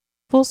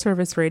Full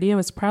Service Radio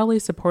is proudly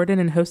supported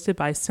and hosted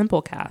by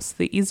Simplecast,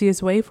 the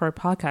easiest way for a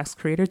podcast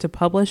creator to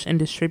publish and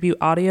distribute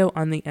audio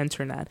on the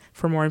internet.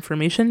 For more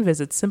information,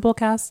 visit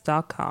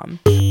simplecast.com.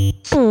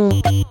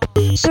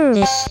 Full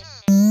Service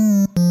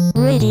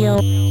Radio.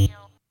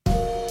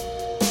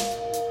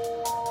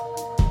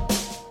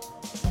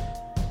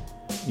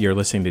 You're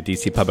listening to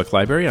DC Public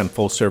Library on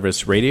Full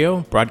Service Radio,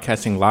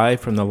 broadcasting live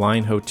from the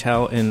Line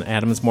Hotel in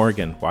Adams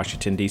Morgan,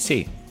 Washington,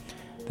 D.C.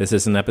 This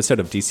is an episode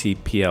of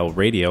DCPL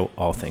Radio,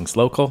 All Things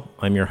Local.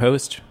 I'm your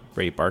host,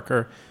 Ray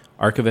Barker,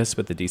 archivist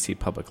with the DC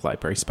Public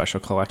Library Special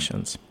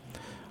Collections.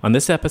 On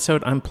this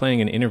episode, I'm playing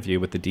an interview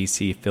with the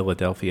DC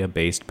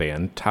Philadelphia-based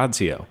band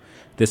Tadzio.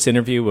 This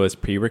interview was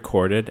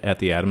pre-recorded at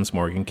the Adams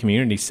Morgan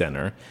Community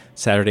Center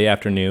Saturday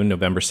afternoon,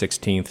 November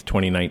 16th,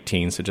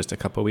 2019, so just a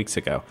couple weeks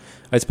ago.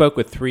 I spoke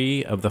with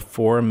 3 of the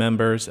 4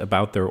 members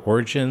about their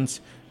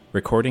origins,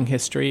 recording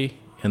history,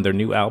 and their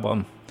new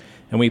album,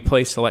 and we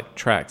play select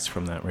tracks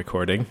from that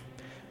recording.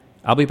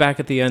 I'll be back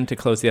at the end to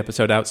close the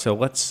episode out, so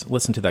let's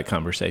listen to that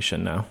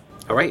conversation now.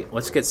 All right,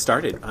 let's get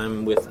started.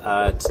 I'm with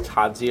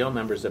Tadzio,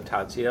 members of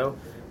Tadzio.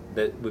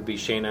 That would be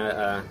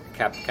Shayna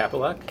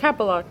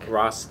Kapeluk,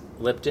 Ross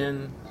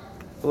Lipton,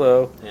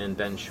 hello, and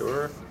Ben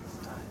Shore,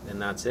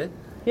 and that's it.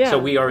 Yeah. So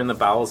we are in the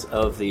bowels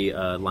of the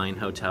Line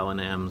Hotel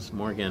in Adams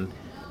Morgan,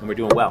 and we're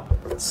doing well.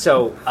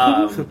 So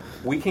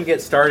we can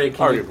get started.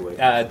 Arguably.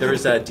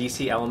 There's a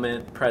DC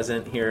element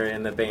present here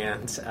in the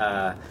band,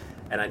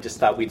 and I just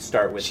thought we'd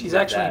start with She's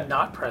with actually that.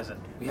 not present.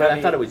 But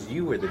I thought it was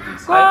you were the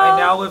DC. I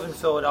now live in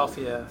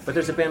Philadelphia. But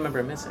there's a band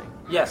member missing.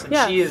 Yes, and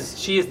Yeah. she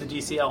is the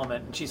DC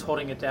element, and she's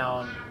holding it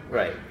down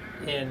Right.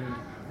 in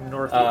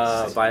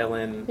Northeast.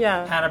 Violin.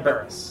 Yeah. Hannah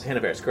Barris.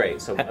 Hannah Bear's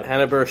great. So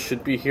Hannah Burr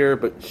should be here,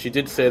 but she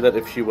did say that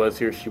if she was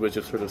here, she would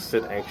just sort of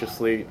sit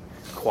anxiously,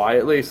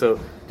 quietly. So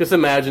just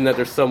imagine that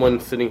there's someone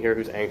sitting here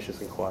who's anxious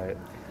and quiet.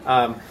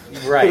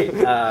 Right.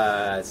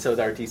 So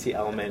our DC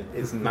element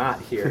is not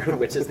here,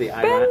 which is the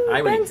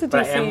irony. Ben's a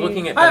But I am DC.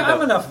 looking at Ben. I'm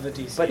though. enough of a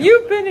DC. But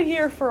You've been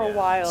here for a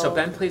while. So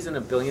Ben plays in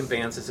a billion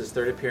bands. This is his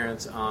 3rd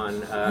appearance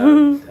on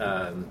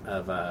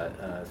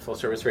Full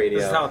Service Radio.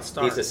 This is how it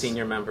starts. He's a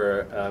senior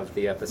member of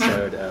the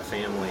episode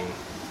Family.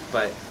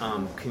 But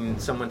can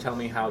someone tell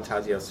me how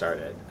Tadzio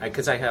started?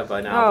 Because I have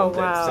an album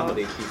that wow. some of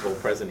these people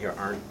present here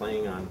aren't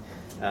playing on.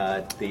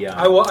 I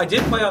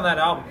did play on that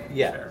album.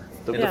 Yeah.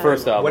 The Yeah.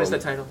 first album. What is the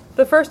title?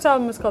 The first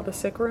album was called The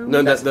Sick Room.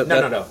 No, No. that,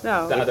 No.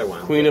 No. The other one.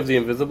 Queen of the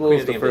Invisible Queen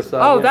is of the the first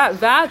Invisible. Oh,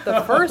 album.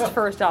 the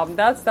first album.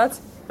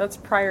 That's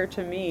prior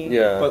to me.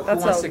 Yeah. But who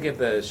That's wants a- to give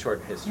the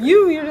short history?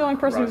 You're the only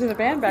person who's in the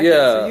band back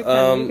then,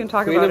 so you can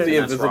talk Queen about of the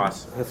it. That's Invisible.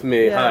 Ross. That's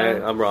me. Yeah.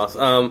 Hi, I'm Ross.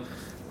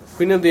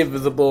 Queen of the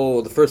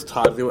Invisible, the first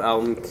Tadzio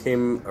album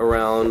came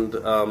around.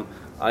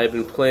 I had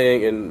been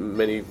playing in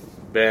many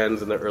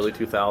bands in the early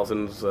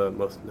 2000s,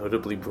 most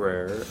notably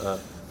Brer,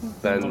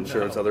 Ben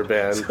Shure's other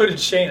band. So did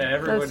Shayna.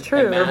 Everyone, That's true.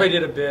 Everybody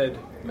did a bid.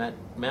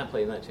 Matt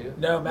played in that too?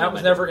 No, Matt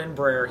was never in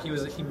Brer. He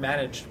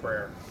managed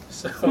Brer.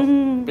 So,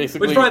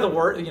 Basically, which probably the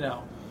worst,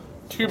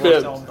 two worst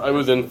bands element. I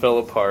was in fell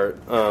apart.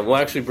 Well,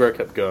 actually, Brer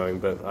kept going,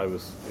 but I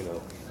was,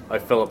 I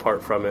fell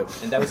apart from it.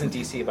 And that was in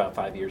DC about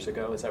 5 years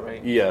ago, is that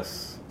right?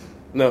 Yes.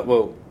 No,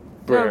 well,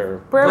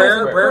 Brer.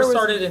 Brer was-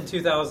 started in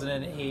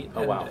 2008,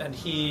 Oh, wow. and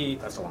he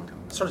That's a long time.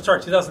 started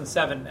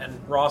 2007,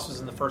 and Ross was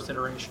in the first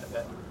iteration of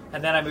it.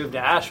 And then I moved to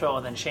Asheville,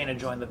 and then Shayna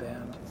joined the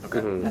band. Okay.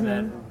 And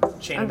then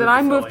Shayna And then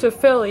I moved to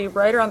Philly. Philly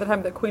right around the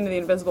time that Queen of the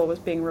Invisible was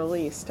being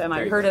released, and There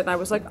I you heard go. it, and I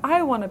was like,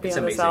 I want to be It's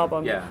on this amazing,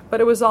 album. yeah. But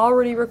it was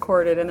already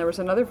recorded, and there was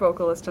another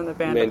vocalist in the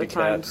band Mandy at the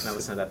time. Katz. And I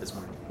listened to that this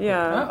morning.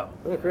 Yeah.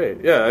 Oh. Oh,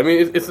 great. Yeah, I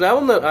mean, it's an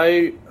album that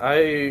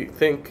I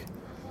think...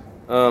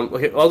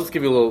 okay, I'll just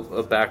give you a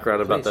little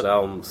background about Please. that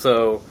album.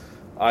 So,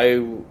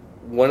 I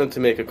wanted to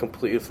make a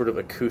completely sort of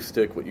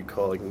acoustic, what you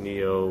call like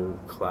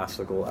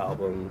neo-classical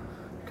album,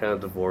 kind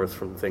of divorced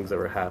from things that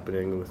were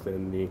happening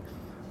within the,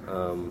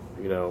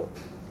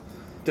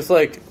 just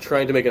like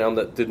trying to make an album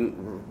that didn't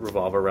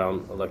revolve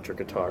around electric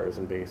guitars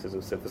and basses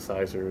and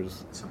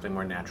synthesizers. Something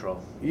more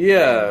natural.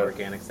 Yeah.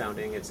 Organic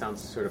sounding. It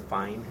sounds sort of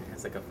fine. It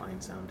has like a fine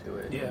sound to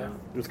it. Yeah.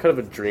 There's kind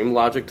of a dream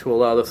logic to a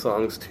lot of the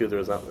songs too.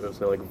 There's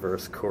no like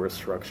verse chorus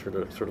structure,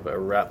 to sort of a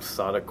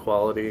rhapsodic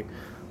quality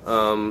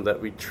that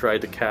we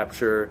tried to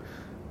capture.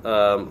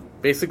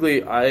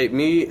 Basically,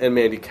 me and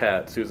Mandy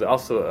Katz, who's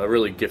also a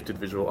really gifted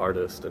visual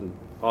artist and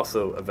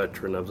also a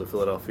veteran of the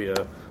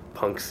Philadelphia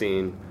punk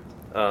scene.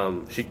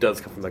 She does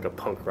come from like a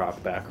punk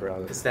rock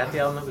background. Is that the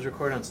album that was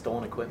recorded on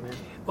stolen equipment?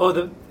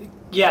 Oh,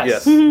 yes.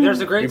 Yes. There's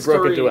a great We story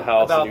broke into a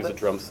house about and used a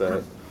drum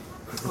set.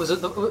 Is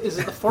it the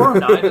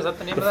 409? Is that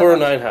the name The of that?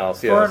 409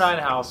 house, yes. 409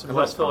 House in I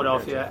West love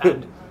punk, Philadelphia,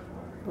 and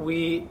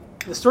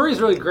the story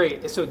is really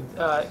great. So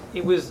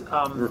it was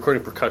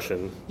Recording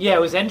percussion. it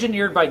was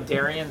engineered by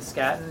Darian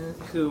Scatton,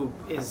 who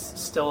is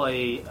still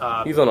a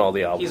He's on all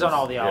the albums. he's on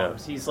all the Yeah.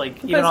 albums. He's like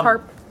He even plays on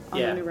harp on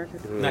yeah. the new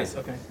record. Nice.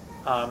 Okay.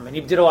 And he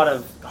did a lot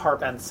of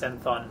harp and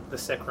synth on The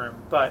Sick Room.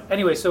 But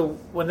anyway, so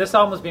when this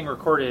album was being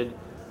recorded,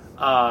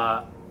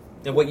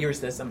 And what year is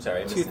this? I'm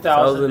sorry. I missed it.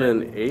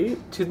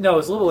 2008? No, it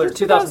was a little later.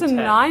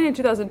 2009 and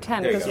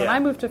 2010, There you because go. when I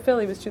moved to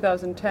Philly, it was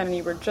 2010, and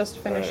you were just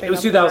finishing. It was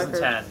up the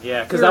 2010, record.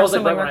 yeah, because We that were was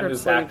like right assembling when I record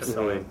moved back to sleeves.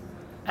 Philly.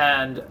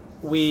 And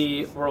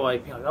we were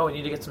like, oh, we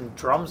need to get some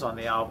drums on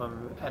the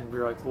album. And we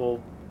were like,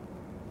 well,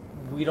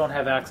 we don't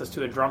have access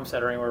to a drum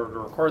set or anywhere to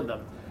record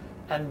them.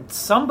 And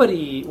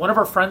one of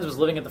our friends was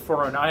living at the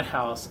 409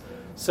 house,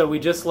 so we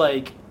just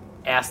like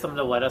asked them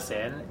to let us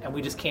in, and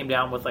we just came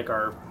down with like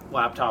our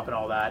laptop and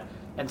all that,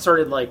 and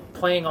started like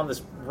playing on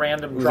this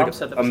random It was drum like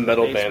set that a was in the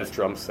metal basement. band's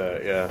drum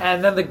set, yeah.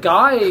 And then the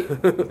guy,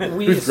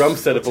 Whose drum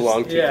set it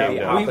belonged to came yeah,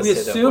 down. we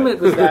assume it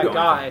was that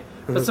guy,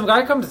 but some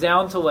guy comes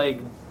down to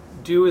like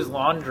do his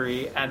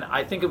laundry, and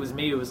I think it was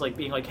me who was like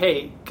being like,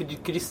 "Hey, could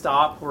you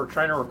stop? We're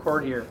trying to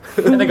record here."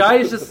 And the guy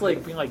is just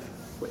like being like,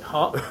 "Wait,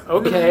 huh?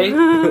 Okay."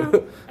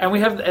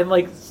 and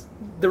like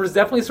there was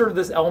definitely sort of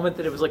this element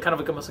that it was like kind of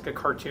like almost like a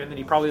cartoon that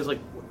he probably was like,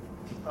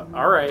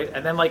 "All right,"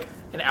 and then like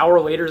an hour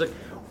later he's like,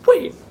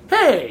 "Wait,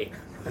 hey.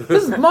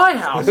 This is my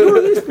house. Who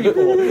are these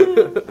people?"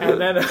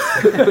 And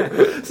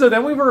then, so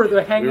then we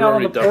were hanging out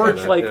on the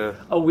porch like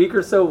a week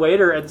or so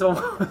later, and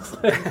someone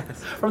was like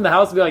from the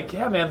house would be like,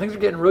 "Yeah, man, things are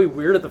getting really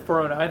weird at the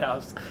 409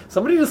 house.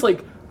 Somebody just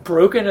like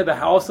broke into the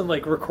house and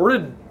like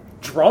recorded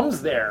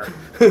drums there.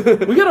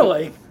 We gotta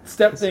like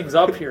step things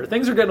up here.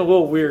 Things are getting a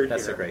little weird."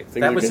 That's here. so great.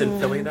 That was in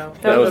Philly, though?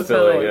 That was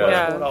Philly,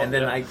 yeah. And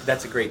then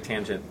that's a great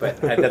tangent,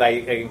 but that I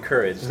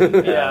encouraged.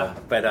 Yeah.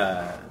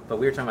 But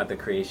we were talking about the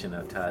creation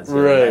of Todd's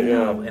Right,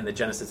 yeah. album and the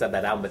genesis of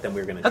that album, but then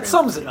we were going to That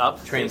sums it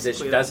up.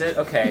 transition. basically. Does it?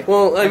 Okay.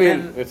 Well, I And mean,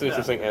 then- it's an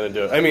interesting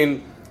anecdote. I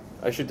mean,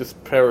 I should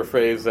just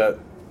paraphrase that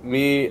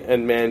me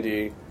and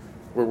Mandy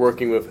were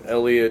working with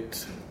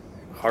Elliot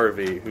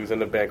Harvey, who's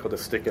in a band called A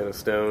Stick and a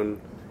Stone.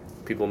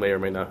 People may or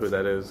may not know who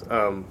that is.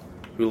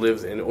 Who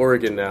lives in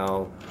Oregon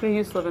now. They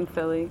used to live in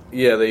Philly.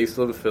 Yeah, they used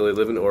to live in Philly,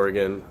 live in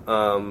Oregon.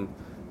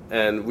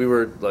 And we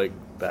were, like,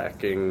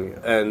 backing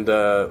and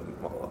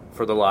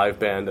for the live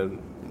band.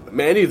 And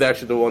Mandy's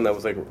actually the one that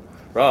was like,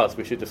 "Ross,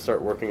 we should just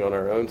start working on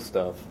our own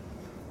stuff."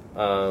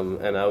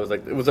 And I was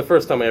like, it was the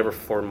first time I ever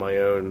formed my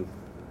own.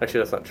 Actually,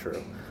 that's not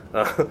true.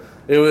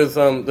 It was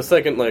the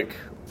second, like,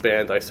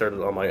 band I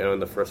started on my own.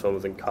 The first one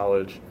was in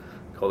college,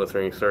 called The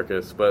Swinging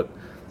Circus. But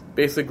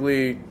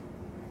basically,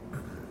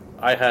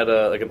 I had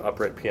an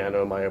upright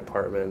piano in my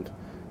apartment,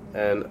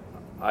 and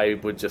I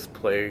would just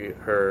play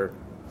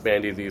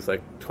Mandy these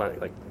like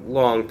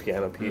long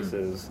piano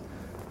pieces,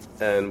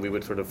 and we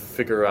would sort of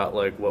figure out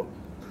like what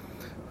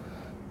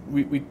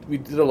we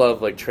did a lot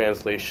of like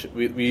translation.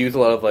 We used a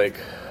lot of like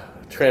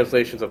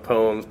translations of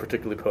poems,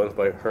 particularly poems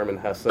by Hermann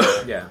Hesse.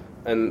 Yeah.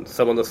 And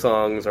some of the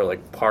songs are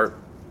like part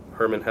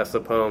Hermann Hesse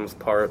poems,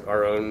 part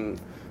our own.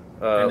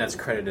 And that's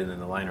credited in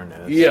the liner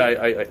notes. Yeah,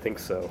 I think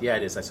so. Yeah,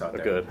 it is. I saw it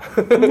there. Good.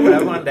 But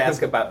I wanted to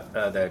ask about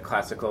the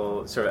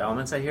classical sort of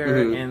elements I hear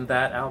Mm-hmm. in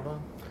that album,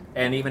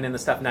 and even in the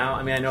stuff now.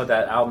 I mean, I know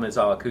that album is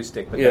all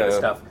acoustic, but Yeah. the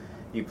stuff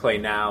you play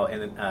now,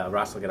 and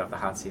Ross will get off the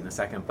hot seat in a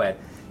second, but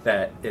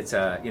that it's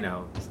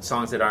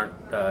songs that aren't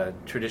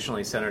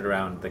traditionally centered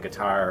around the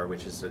guitar,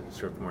 which is a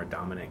sort of more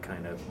dominant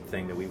kind of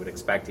thing that we would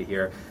expect to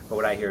hear. But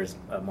what I hear is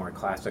a more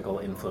classical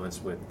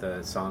influence with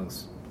the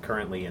songs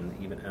currently, and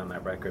even on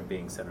that record,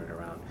 being centered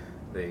around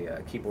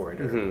the keyboard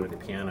or the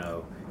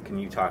piano. Can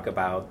you talk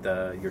about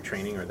your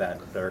training, or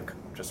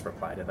just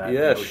reply to that?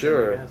 Yeah, notion,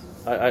 sure.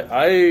 I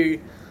guess?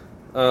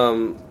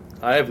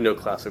 I have no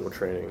classical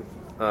training,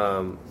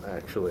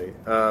 actually,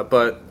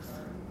 but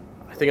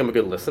I think I'm a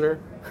good listener.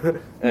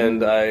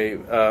 And I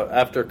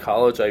after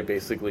college, I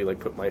basically like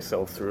put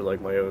myself through like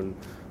my own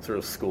sort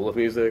of school of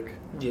music.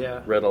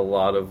 Yeah. Read a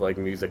lot of like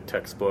music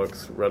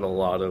textbooks. Read a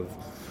lot of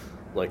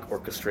like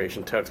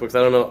orchestration textbooks. I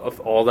don't know if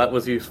all that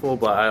was useful,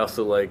 but I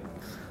also like.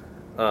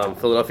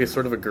 Philadelphia is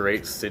sort of a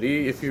great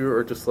city if you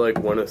are just like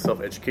want to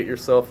self-educate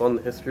yourself on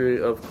the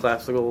history of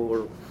classical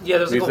or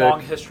there's music. like a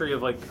long history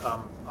of like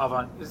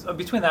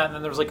between that and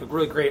then there was like a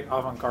really great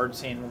avant-garde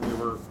scene when we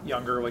were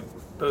younger, like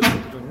both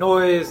doing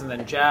noise and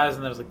then jazz,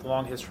 and there was like the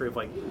long history of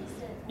like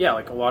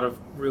a lot of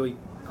really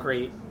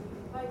great,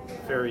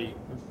 very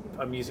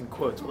amusing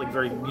quotes, but like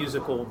very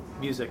musical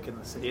music in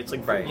the city. It's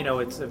like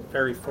it's a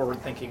very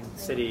forward-thinking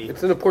city.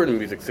 It's an important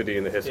music city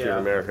in the history Yeah.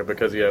 of America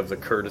because you have the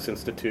Curtis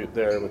Institute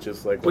there, which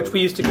is like Which we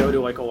used to go to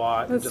like a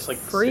lot. And It's just like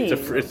free.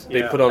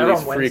 they put on Every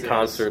these free Wednesdays.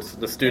 concerts.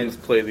 The students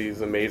play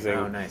these amazing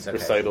Oh, nice, okay.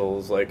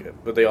 recitals,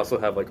 but they also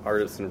have like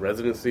artists in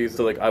residencies.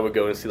 So like I would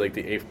go and see like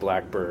the Eighth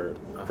Blackbird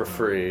for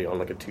free on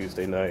like a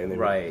Tuesday night, and they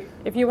would- Right.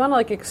 If you want to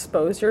like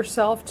expose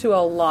yourself to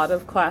a lot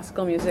of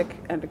classical music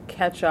and to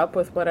catch up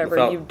with whatever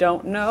Without- you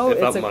don't know,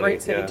 without it's a money,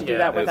 great city yeah. to do Yeah,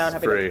 that without it's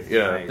having free. to.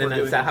 Yeah. Right. And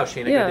is that how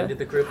Shana Yeah. got into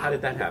the group? How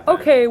did that happen?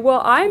 Okay, well,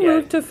 I Yeah.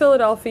 moved to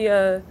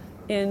Philadelphia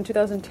in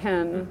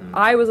 2010.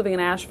 I was living in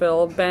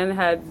Asheville. Ben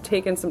had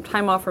taken some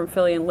time off from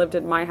Philly and lived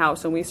at my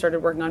house, and we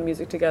started working on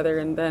music together.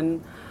 And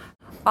then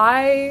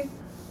I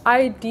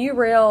I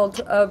derailed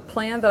a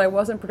plan that I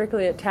wasn't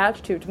particularly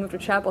attached to move to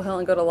Chapel Hill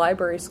and go to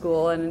library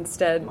school, and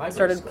instead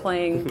started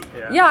playing.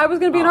 Yeah, I was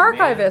going to be an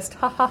archivist.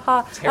 Ha ha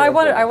ha! I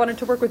wanted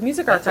to work with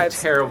music archives. That's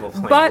a terrible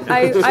plan. But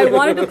I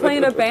wanted to play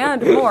in a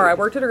band more. I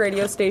worked at a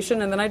radio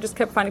station, and then I just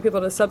kept finding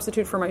people to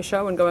substitute for my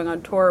show and going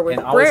on tour with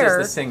and always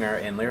Brer. as the singer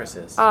and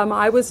lyricist.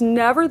 I was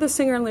never the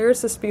singer and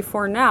lyricist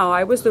before now.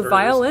 I was the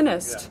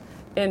violinist.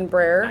 In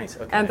Brer, Nice,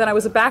 okay. and then I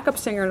was a backup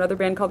singer in another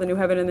band called The New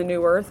Heaven and the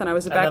New Earth, and I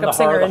was a backup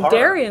singer in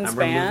Darian's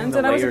band,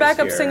 and I was a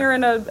backup singer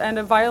and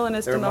a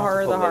violinist in The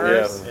Horror of the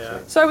Hearts. Yeah.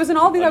 So I was in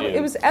all these.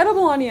 It was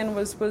Edible Onion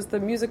was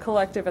the music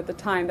collective at the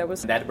time. That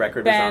was that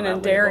record Ben was on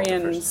and that label,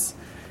 Darian's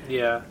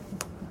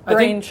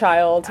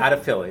brainchild. out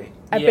of Philly.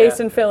 Based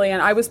in Philly, and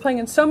I was playing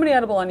in so many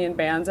Edible Onion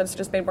bands, and it's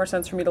just made more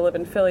sense for me to live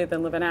in Philly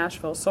than live in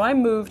Asheville. So I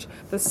moved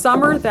the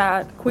summer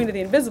that Queen of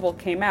the Invisible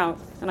came out,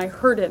 and I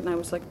heard it, and I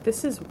was like,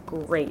 this is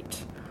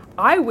great.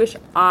 I wish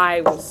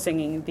I was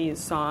singing these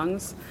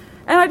songs.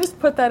 And I just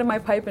put that in my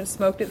pipe and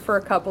smoked it for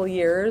a couple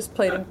years.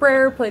 Played in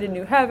Brer, played in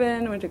New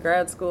Heaven, went to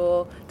grad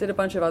school, did a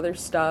bunch of other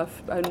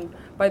stuff. And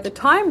by the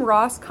time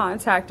Ross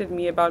contacted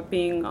me about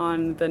being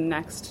on the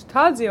next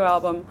Tadzio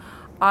album,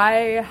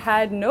 I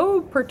had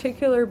no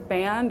particular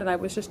band, and I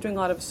was just doing a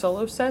lot of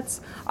solo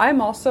sets.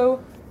 I'm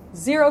also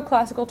zero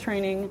classical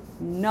training,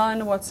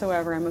 none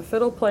whatsoever. I'm a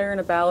fiddle player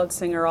and a ballad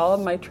singer. All of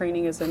my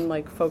training is in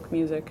like folk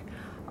music.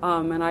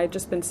 And I had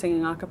just been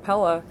singing a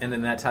cappella. And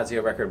then that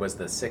Tadzio record was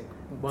the Sick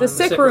one? The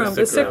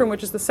Sick Room,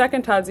 which is the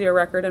second Tadzio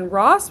record. And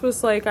Ross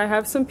was like, I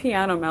have some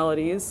piano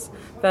melodies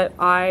that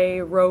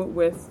I wrote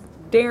with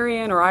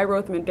Darian, or I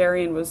wrote them, and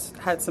Darian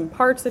had some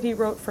parts that he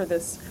wrote for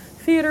this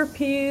theater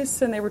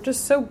piece, and they were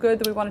just so good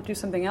that we wanted to do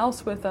something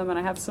else with them. And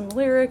I have some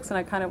lyrics, and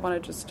I kind of want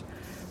to just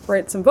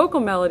write some vocal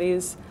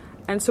melodies.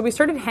 And so we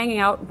started hanging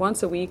out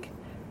once a week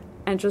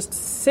and just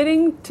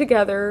sitting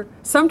together.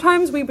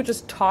 Sometimes we would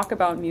just talk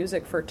about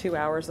music for 2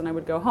 hours and I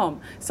would go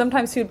home.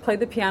 Sometimes he would play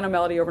the piano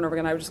melody over and over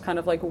again. I would just kind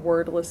of like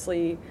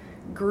wordlessly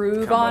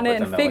groove on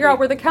it and figure out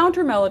where the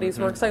counter melodies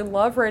were, because I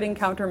love writing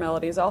counter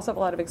melodies. I also have a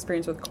lot of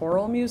experience with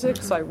choral music,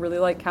 so I really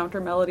like counter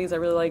melodies. I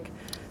really like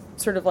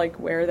sort of like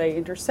where they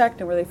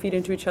intersect and where they feed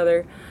into each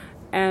other.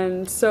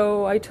 And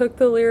so I took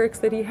the lyrics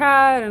that he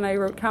had and I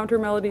wrote counter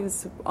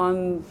melodies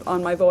on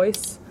my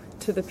voice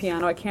to the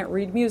piano. I can't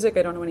read music.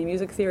 I don't know any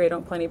music theory. I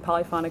don't play any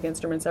polyphonic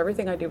instruments.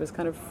 Everything I do is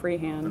kind of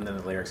freehand. And then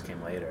the lyrics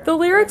came later. The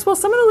lyrics, well,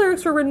 some of the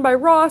lyrics were written by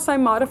Ross. I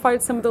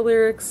modified some of the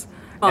lyrics.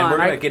 And we're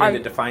going to get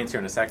into Defiance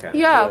here in a second.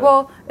 Yeah,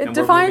 well,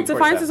 Defiance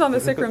that. is on the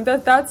Sick Room.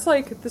 That's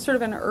like the sort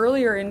of an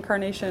earlier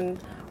incarnation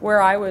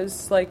where I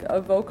was like a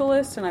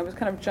vocalist and I was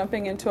kind of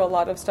jumping into a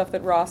lot of stuff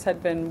that Ross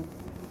had been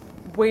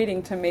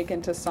waiting to make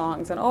into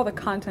songs, and all the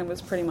content was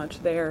pretty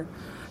much there.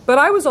 But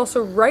I was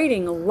also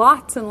writing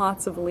lots and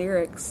lots of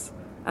lyrics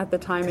at the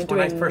time and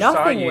doing nothing with them. When I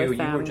first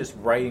saw you were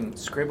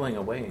just scribbling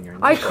away in your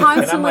notes. I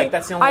constantly, and I'm like,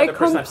 that's the only other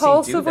person I've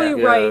seen do that.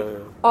 compulsively write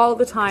all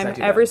the time,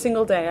 every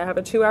single day. I have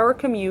a 2-hour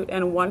commute,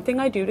 and one thing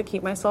I do to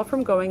keep myself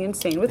from going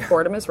insane with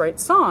boredom is write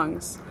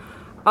songs.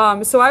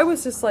 So I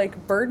was just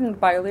like burdened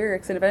by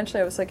lyrics, and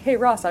eventually I was like, hey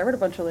Ross, I wrote a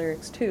bunch of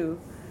lyrics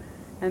too.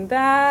 And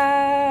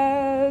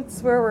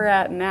that's where we're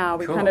at now.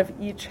 We kind of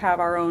each have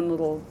our own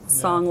little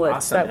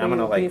songlets that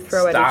we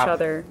throw at each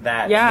other.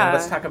 That. Yeah. Now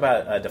let's talk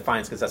about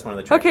Defiance, because that's one of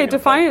the tracks. Okay,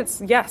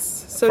 Defiance,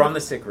 yes. So from the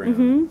Sick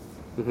Room.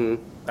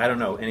 I don't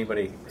know,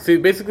 anybody... See,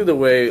 basically the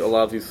way a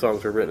lot of these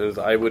songs are written is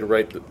I would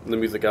write the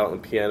music out on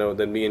piano,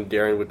 then me and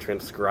Darren would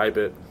transcribe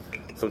it,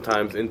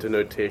 sometimes into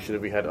notation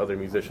if we had other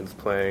musicians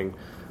playing.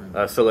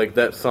 So like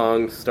that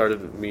song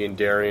started with me and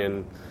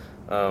Darian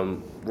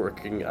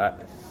working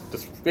at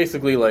just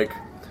basically like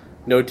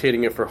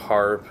notating it for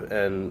harp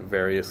and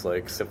various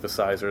like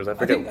synthesizers.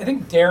 I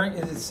think Darian,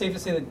 it's safe to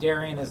say that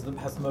Darian has the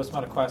most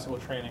amount of classical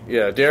training.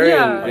 Yeah,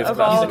 Darian is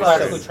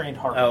classically trained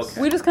harpist.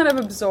 We just kind of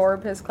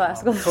absorb his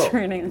classical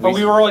training. But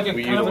we were like a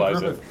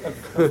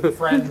group of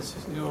friends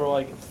who were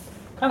like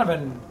kind of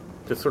in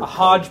just sort of a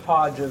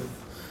hodgepodge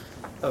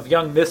of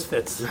young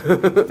misfits,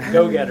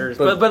 go-getters.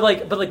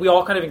 But we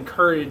all kind of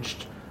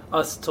encouraged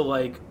us to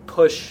like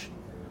push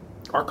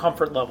our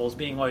comfort levels,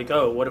 being like,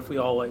 oh, what if we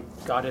all like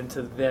got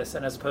into this,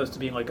 and as opposed to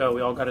being like, oh,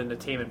 we all got into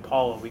Tame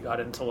Impala, we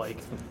got into like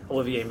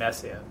Olivier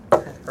Messiaen,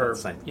 or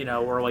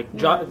or like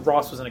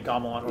Ross was in a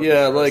gamelan.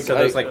 Yeah, like so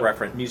there's like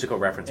musical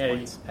reference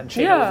points. And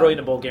Shana was really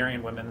into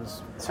Bulgarian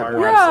women's choir.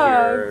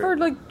 Yeah, for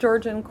like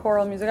Georgian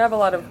choral music. I have a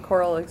lot of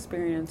choral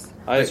experience.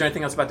 Is there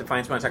anything else about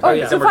Defiance you want to talk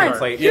about?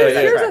 Defiance.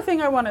 Here's the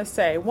thing I want to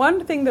say.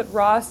 One thing that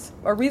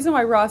a reason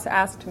why Ross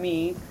asked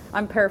me,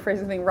 I'm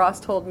paraphrasing the thing Ross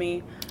told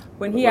me,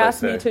 when he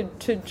asked me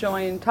to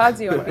join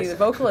Tadzio and be the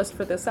vocalist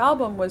for this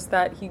album, was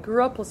that he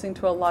grew up listening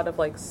to a lot of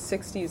like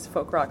 60s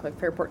folk rock, like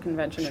Fairport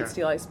Convention and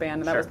Steel Ice Band,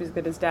 and that was music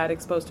that his dad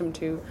exposed him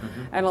to.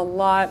 And a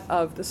lot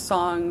of the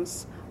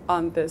songs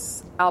on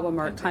this album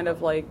are kind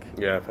of like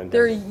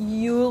they're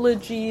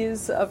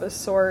eulogies of a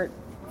sort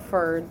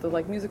for the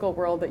like musical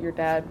world that your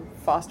dad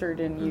fostered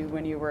in you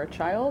when you were a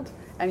child,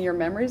 and your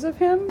memories of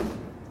him.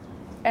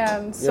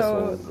 And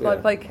so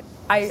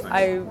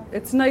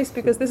it's nice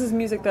because this is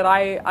music that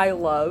I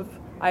love.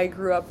 I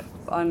grew up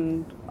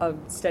on a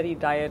steady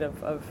diet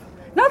of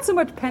not so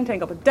much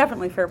Pentangle, but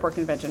definitely Fairport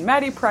Convention.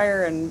 Maddie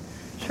Pryor and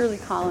Shirley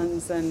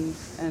Collins and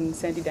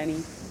Sandy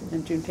Denny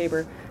and June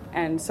Tabor.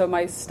 And so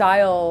my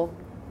style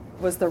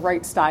was the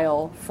right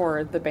style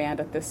for the band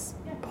at this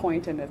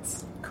point in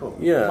its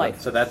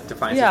life. So that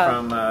defines it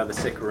from The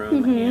Sick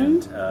Room,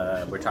 and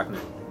we're talking to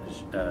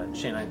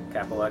Shayna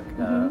Kapeluk,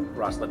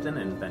 Ross Lipton,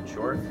 and Ben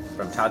Shore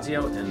from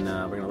Tadzio, and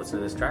we're going to listen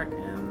to this track,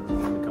 and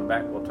when we come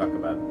back, we'll talk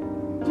about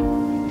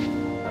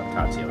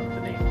Tadzio,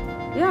 the name.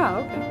 Yeah,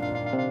 okay.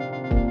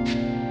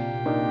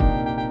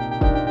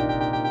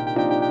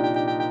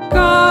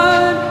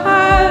 God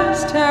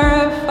has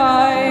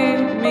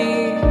terrified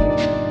me,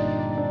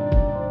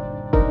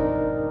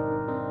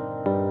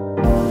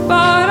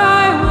 but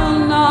I will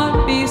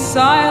not be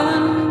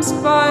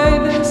silenced by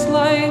this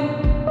light.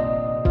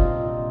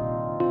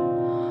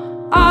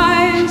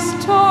 Eyes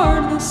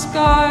toward the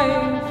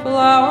sky,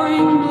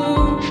 flowering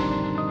blue.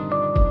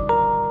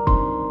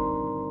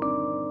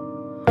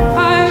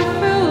 I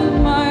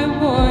filled my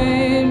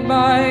void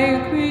by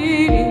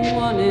creating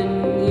one in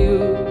you.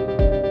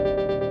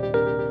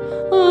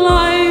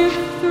 Life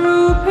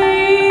through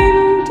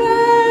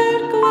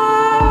painted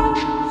glass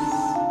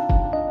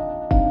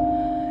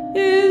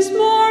is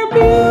more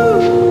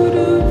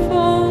beautiful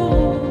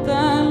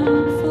than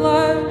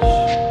flesh.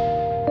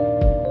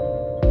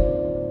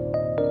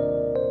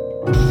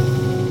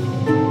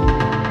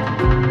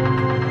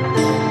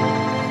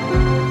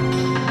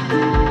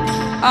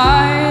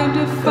 I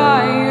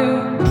defy you.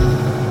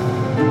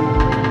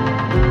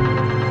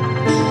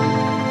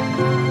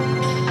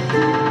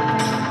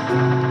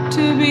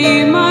 To be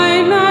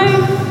my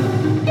knife.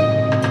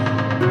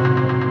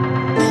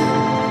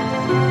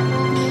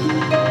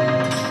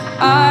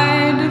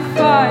 I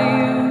defy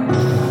you.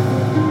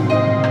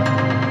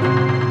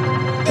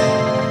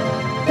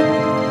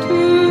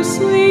 To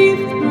sleep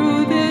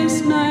through this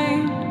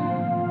night.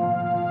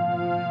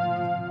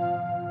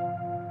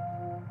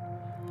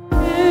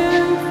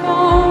 If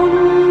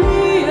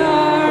only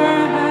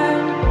our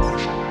heads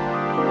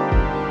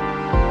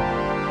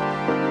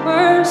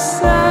were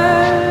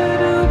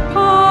set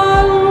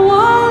upon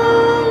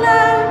one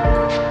neck,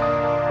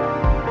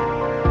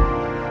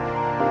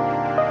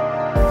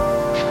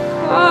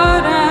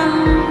 cut and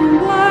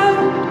bled,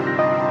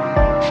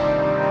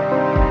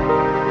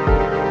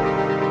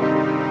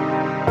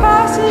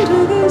 pass into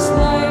this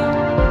light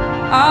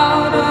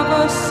out of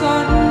a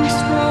sudden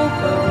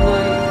stroke of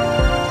light.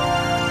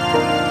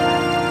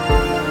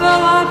 The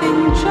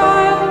laughing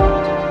child,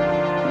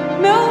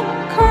 milk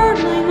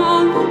curdling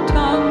on the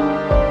tongue,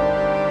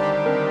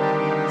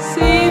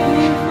 save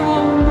me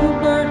from the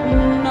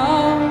burden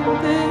of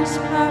this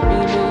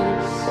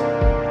happiness.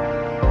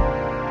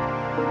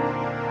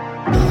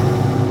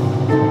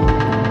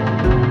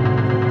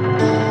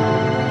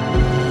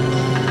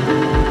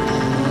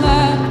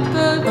 Let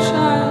the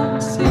child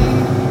see.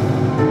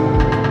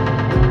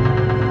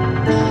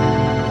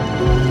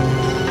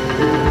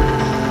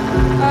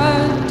 A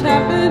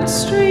tepid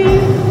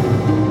stream,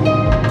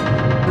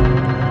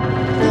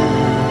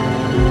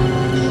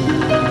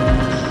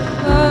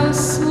 the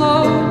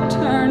slow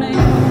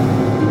turning,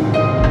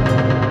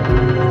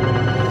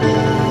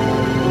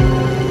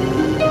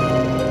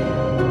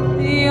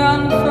 the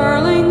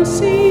unfurling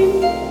scene.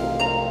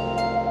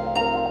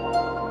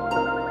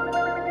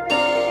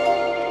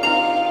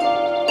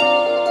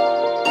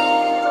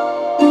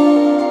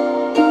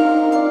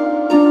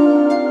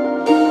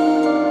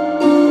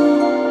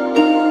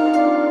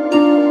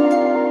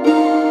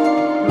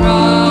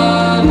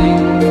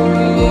 Running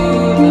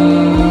through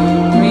the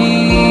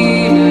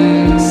green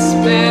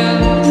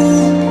expanse,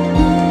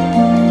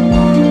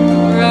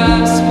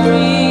 grass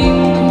green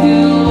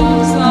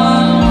hills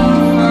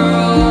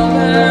unfurl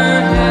their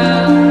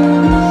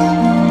hands,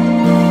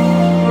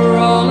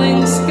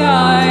 rolling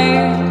sky,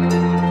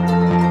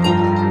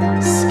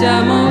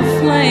 stem of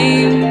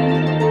flame,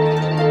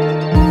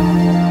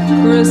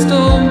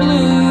 crystal blue.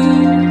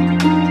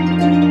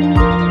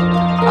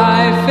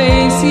 I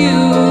face you,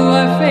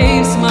 I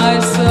face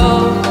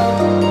myself.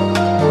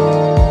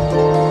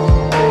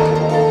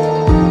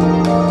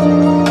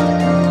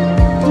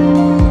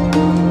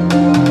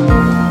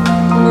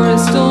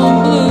 Crystal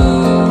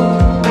blue.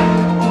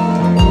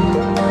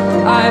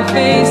 I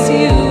face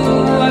you,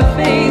 I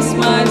face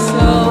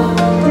myself.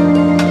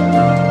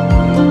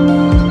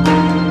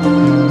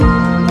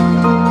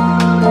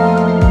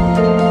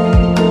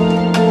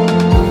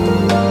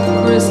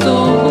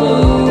 Crystal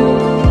blue.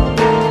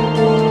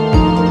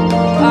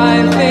 I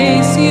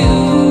face you,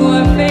 I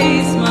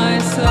face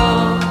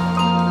myself.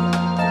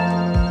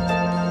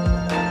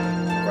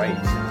 Right.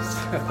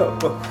 So,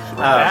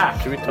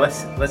 back. Should we talk?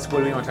 let's. What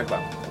do we want to talk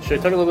about? Should we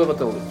talk a little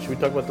bit about Should we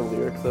talk about the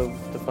lyrics of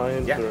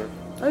Defiance? Yeah. Or?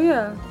 Oh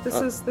yeah,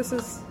 this is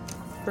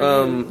for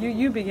you.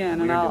 You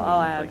begin, and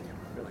I'll add.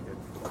 Really good.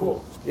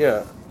 Cool.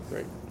 Yeah.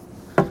 Great.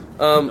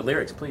 The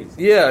lyrics, please.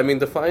 Yeah, I mean,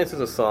 Defiance is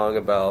a song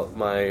about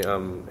my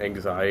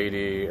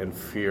anxiety and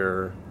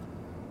fear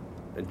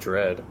and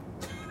dread.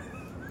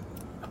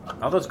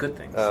 All those good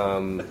things.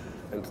 And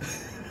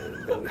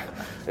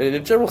and a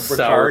general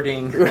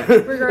regarding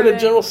and a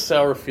general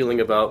sour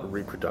feeling about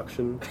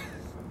reproduction,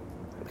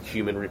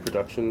 human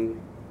reproduction.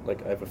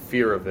 Like I have a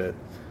fear of it,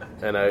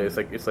 and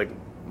it's like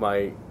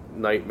my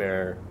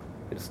nightmare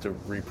is to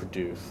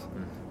reproduce.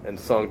 And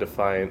Song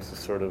Defiance is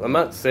sort of, I'm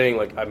not saying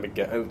like I'm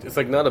against, it's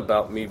like not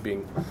about me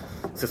being,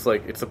 it's just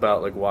like, it's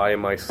about like why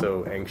am I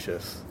so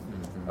anxious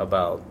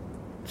about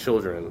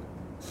children.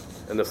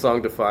 And the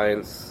Song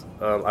Defiance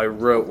I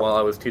wrote while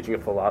I was teaching a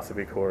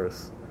philosophy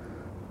course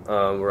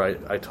where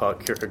I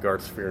taught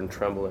Kierkegaard's Fear and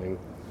Trembling,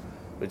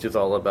 which is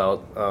all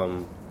about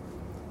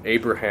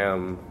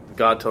Abraham,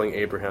 God telling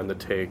Abraham to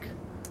take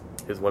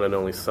his one and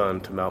only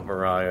son to Mount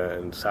Moriah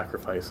and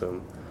sacrifice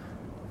him.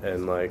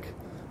 And like,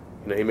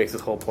 you know, he makes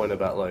this whole point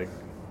about like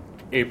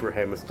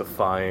Abraham is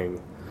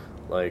defying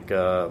like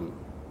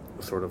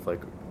sort of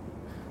like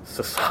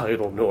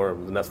societal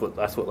norms, and that's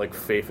what like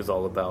faith is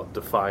all about,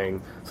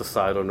 defying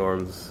societal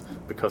norms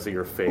because of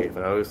your faith.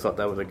 And I always thought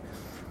that was like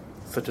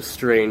such a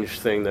strange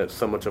thing that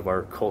so much of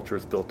our culture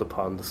is built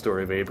upon the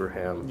story of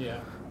Abraham.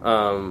 Yeah.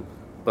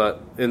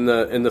 But in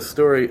the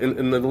story,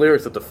 in the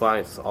lyrics of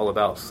Defiance, it's all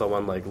about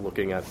someone like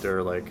looking at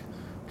their like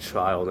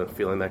child and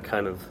feeling that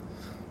kind of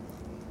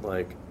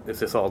like, is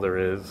this all there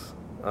is?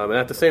 And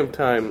at the same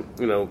time,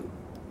 you know,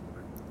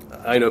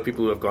 I know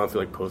people who have gone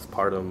through like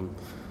postpartum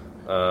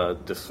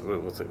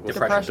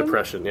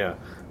depression. Yeah.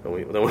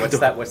 What's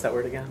that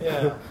word again?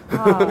 Yeah.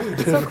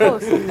 So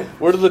close.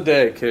 Word of the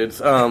day,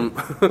 kids.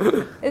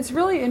 It's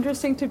really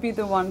interesting to be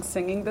the one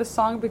singing this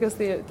song because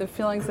the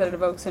feelings that it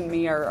evokes in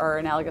me are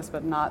analogous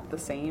but not the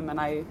same, and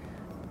I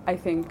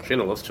think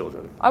Shana loves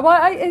children.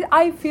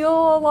 I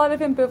feel a lot of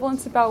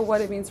ambivalence about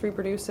what it means to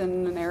reproduce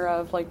in an era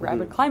of like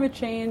rapid climate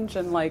change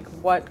and like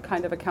what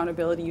kind of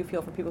accountability you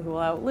feel for people who will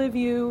outlive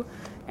you.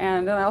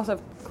 And then I also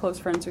have close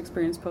friends who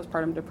experience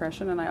postpartum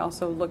depression, and I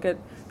also look at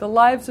the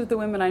lives of the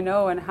women I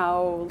know and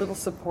how little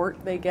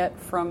support they get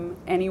from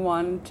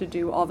anyone to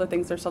do all the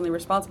things they're suddenly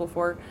responsible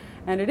for.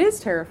 And it is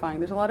terrifying.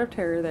 There's a lot of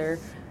terror there.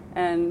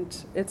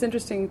 And it's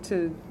interesting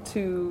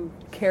to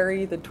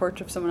carry the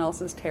torch of someone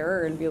else's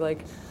terror and be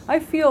like, I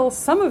feel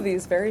some of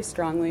these very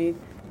strongly,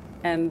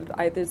 and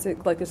there's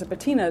a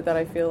patina that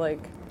I feel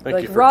like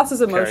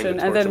Ross's emotion,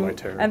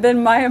 and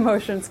then my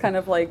emotion's kind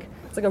of like,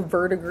 it's like a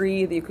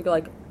verdigris that you could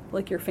like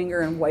lick your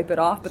finger and wipe it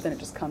off, but then it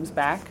just comes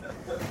back.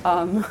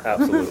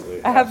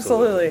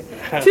 Absolutely.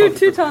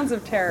 Two tones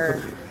of terror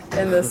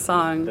in this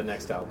song. The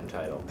next album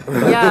title.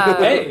 Yeah.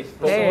 Hey,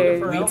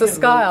 it's a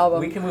ska album.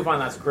 We can move on.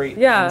 That's great.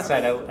 Yeah.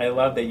 Insight. I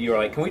love that you were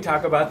like, can we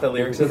talk about the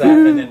lyrics of that,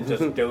 and then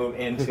just dove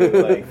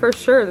into like. For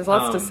sure, there's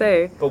lots to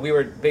say. But we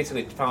were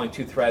basically following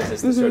two threads: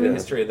 is the sort of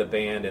history of the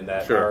band and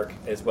that arc,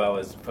 as well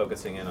as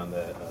focusing in on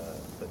the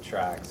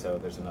track. So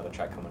there's another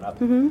track coming up.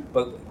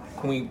 But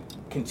can we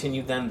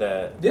continue then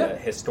the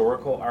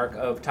historical arc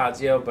of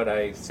Tadzio? But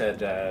I said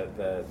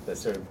the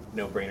sort of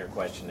no-brainer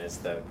question is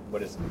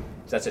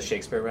that's a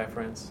Shakespeare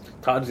reference?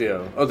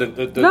 Tadzio. Oh, the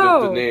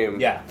name.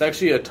 Yeah. It's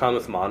actually a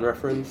Thomas Mann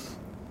reference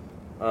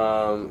in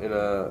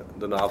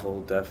the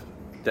novel Death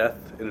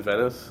in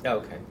Venice.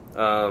 Oh, okay.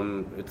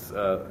 It's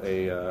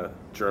a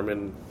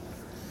German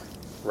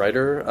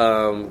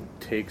writer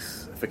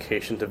takes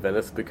vacation to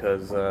Venice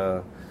because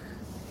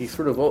he's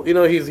sort of old, you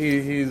know,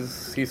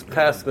 he's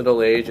past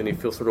middle age and he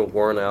feels sort of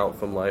worn out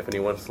from life, and he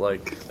wants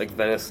like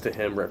Venice to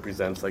him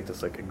represents like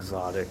this like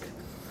exotic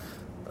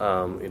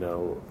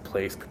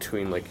place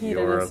between like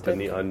Europe and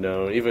the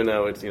unknown, even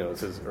though it's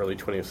it's his early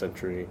 20th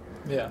century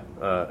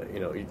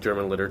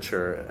German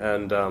literature.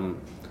 And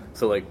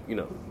so like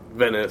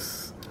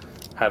Venice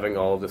having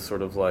all of this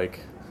sort of like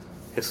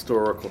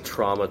historical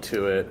trauma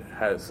to it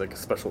has like a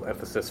special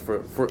emphasis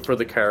for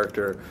the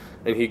character.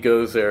 And he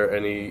goes there,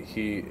 and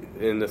he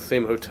in the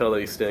same hotel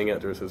that he's staying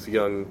at, there's this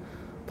young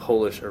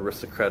Polish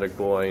aristocratic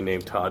boy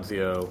named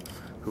Tadzio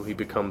who he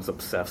becomes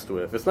obsessed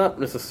with. It's not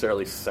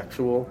necessarily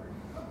sexual.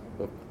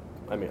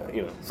 I mean,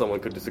 someone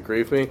could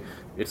disagree with me.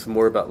 It's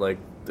more about like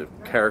the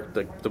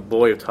character, like the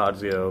boy of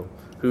Tadzio,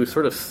 who's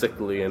sort of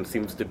sickly and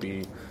seems to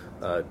be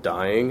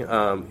dying.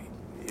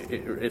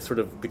 It sort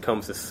of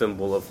becomes a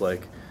symbol of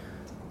like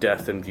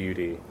death and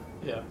beauty.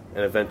 Yeah.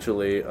 And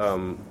eventually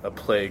a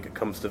plague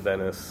comes to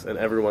Venice, and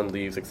everyone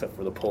leaves except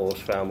for the Polish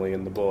family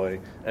and the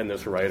boy and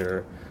this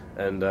writer.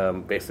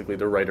 And basically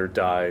the writer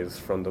dies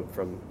from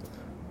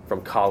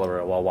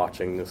cholera while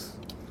watching this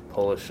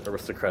Polish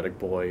aristocratic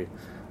boy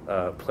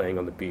playing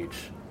on the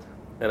beach.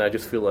 And I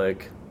just feel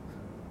like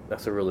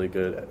that's a really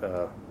good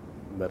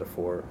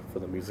metaphor for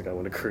the music I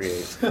want to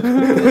create.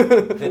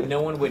 That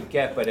no one would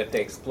get, but if they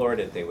explored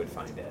it, they would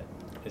find it.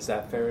 Is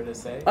that fair to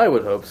say? I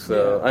would hope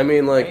so. Yeah. I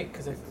mean, like,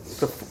 right?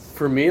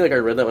 for me, like, I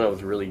read that when I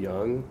was really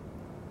young.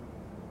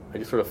 I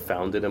just sort of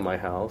found it in my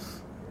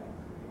house.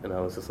 And I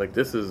was just like,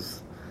 this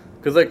is...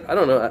 Because, like, I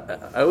don't know,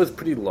 I was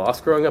pretty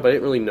lost growing up. I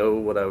didn't really know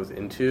what I was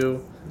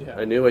into. Yeah.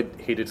 I knew I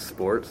hated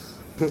sports.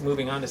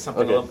 Moving on to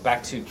something Okay. a little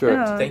back to...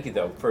 Sure. Thank you,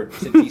 though, to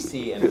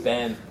DC and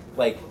Ben.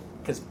 Like,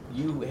 because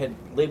you had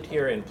lived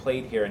here and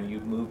played here, and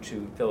you moved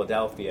to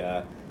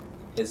Philadelphia...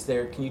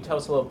 Can you tell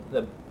us a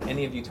little?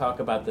 Any of you talk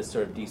about this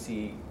sort of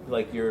DC,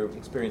 like your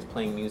experience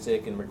playing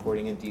music and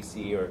recording in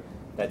DC, or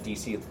that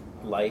DC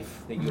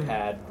life that you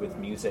had with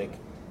music,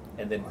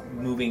 and then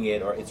moving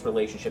it or its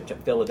relationship to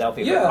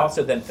Philadelphia, but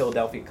also then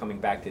Philadelphia coming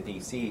back to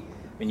DC.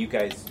 I mean,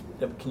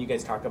 can you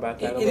guys talk about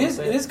that a little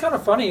bit? It is kind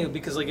of funny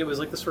because like it was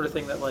like the sort of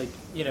thing that like,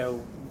 you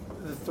know,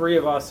 the three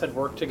of us had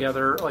worked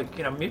together. Like,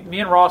 you know, me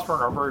and Ross were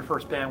in our very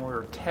first band when we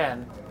were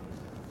 10.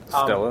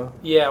 Stella?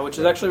 Yeah, which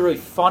is actually really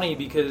funny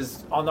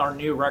because on our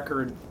new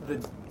record, the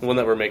one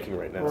that we're making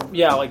right now.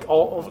 Yeah, like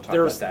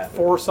there's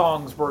 4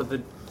 songs where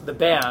the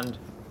band,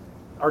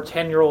 our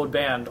 10-year-old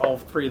band, all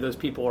 3 of those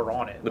people are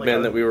on it. The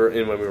band that we were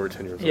in when we were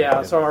 10 years old.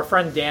 Yeah, so our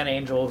friend Dan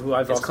Angel, who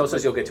I've as close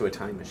as you'll get to a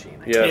time machine.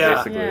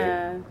 Basically.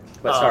 Yeah.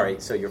 But sorry,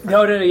 so you're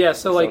no, yeah.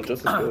 So like,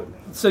 just as good.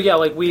 so yeah,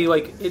 like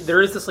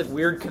there is this like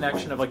weird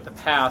connection of like the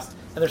past,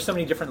 and there's so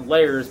many different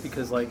layers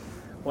because like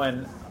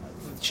when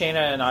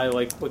Shayna and I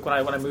like when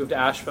I moved to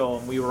Asheville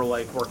and we were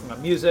like working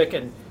on music,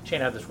 and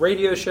Shayna had this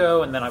radio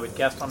show, and then I would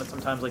guest on it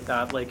sometimes like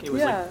that. Like it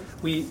was like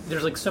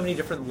there's like so many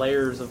different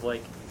layers of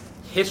like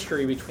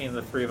history between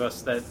the 3 of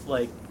us that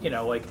like, you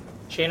know, like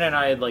Shayna and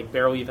I had like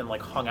barely even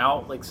like hung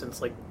out like since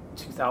like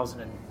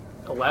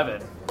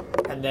 2011,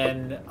 and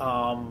then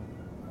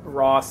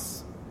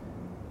Ross,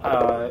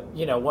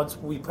 you know, once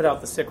we put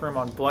out The Sick Room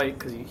on Blight,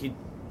 because he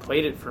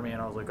played it for me,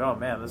 and I was like, oh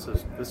man, this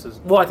is.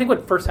 Well, I think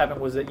what first happened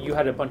was that you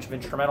had a bunch of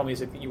instrumental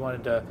music that you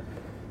wanted to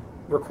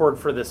record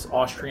for this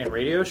Austrian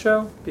radio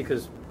show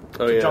because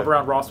Jump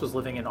Around Ross was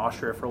living in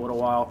Austria for a little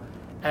while,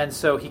 and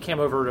so he came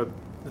over to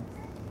the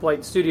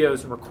Blight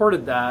Studios and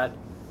recorded that,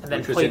 and then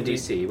which was in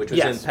DC, which was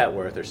in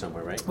Petworth or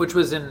somewhere, right? Which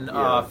was in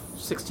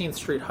 16th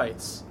Street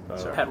Heights,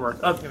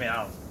 Petworth. I mean, I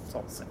don't know, it's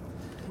all the same.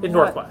 In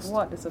Northwest.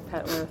 What is a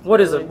Petworth? What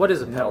is a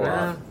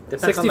Petworth?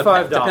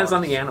 $65. Depends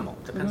on the animal.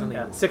 Depends on the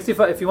animal.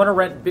 65. If you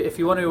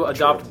want to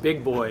adopt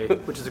Big Boy,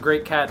 which is a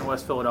great cat in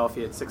West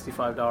Philadelphia, it's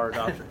 $65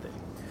 adoption fee.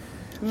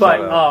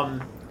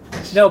 But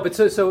no, but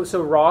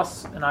so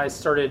Ross and I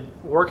started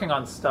working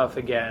on stuff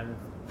again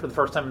for the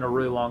first time in a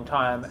really long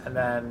time, and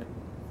then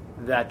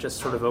that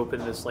just sort of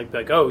opened this like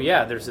oh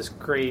yeah, there's this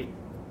great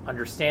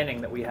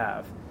understanding that we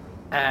have,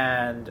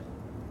 and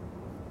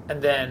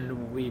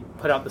then we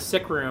put out The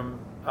Sick Room.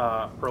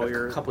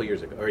 Earlier, a couple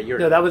years ago, or a year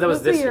ago. No, that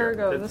was this year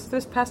ago.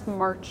 This past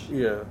March.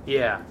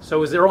 Yeah. So it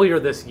was earlier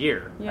this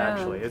year.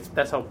 Actually,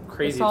 that's how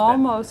crazy it's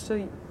almost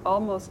been.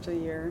 Almost a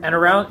year. And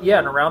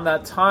around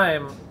that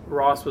time,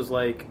 Ross was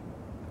like,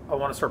 "I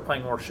want to start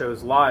playing more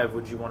shows live.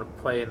 Would you want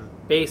to play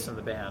bass in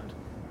the band?"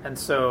 And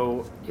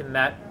so in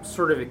that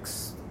sort of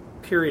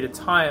period of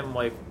time,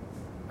 like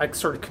I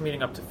started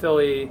commuting up to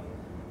Philly,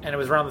 and it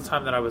was around the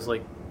time that I was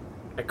like,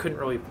 I can't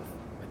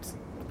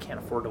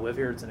afford to live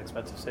here. It's an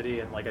expensive city,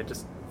 and like I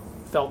just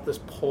felt this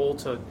pull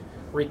to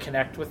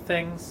reconnect with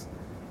things,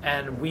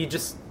 and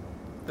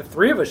the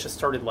 3 of us just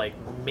started like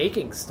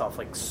making stuff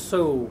like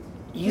so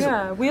easily.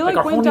 Yeah, we like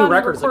our went whole down new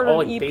and record is like all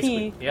like EP.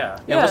 basically yeah.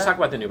 Let's talk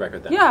about the new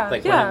record then.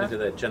 Running into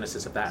the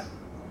genesis of that,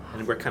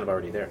 and we're kind of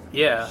already there.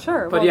 Yeah,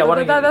 sure. But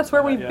that's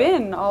where we've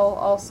been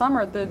all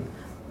summer.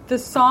 The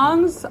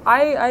songs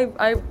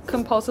I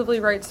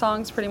compulsively write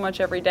songs pretty much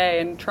every day,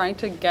 and trying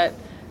to get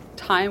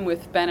time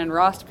with Ben and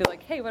Ross to be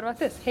like, hey, what about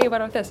this? Hey, what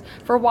about this?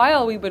 For a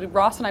while,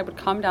 Ross and I would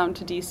come down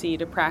to DC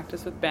to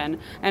practice with Ben,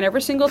 and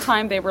every single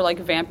time they were like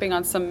vamping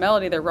on some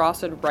melody that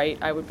Ross would write,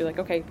 I would be like,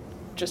 okay,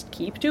 just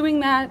keep doing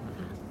that.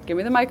 Give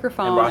me the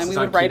microphone, and we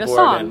would write a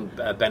song.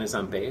 And Ben is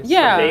on bass.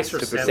 Yeah, bass or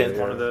synth,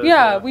 one of those.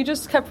 Yeah, we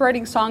just kept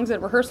writing songs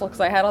at rehearsal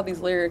because I had all these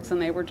lyrics,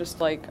 and they were just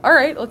like, all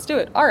right, let's do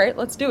it. All right,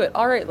 let's do it.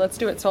 All right, let's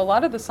do it. So a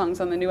lot of the songs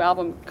on the new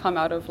album come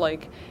out of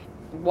like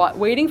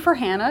waiting for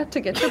Hannah to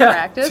get to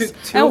practice,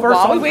 and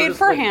while we wait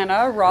for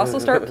Hannah, Ross will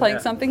start playing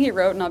something he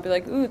wrote, and I'll be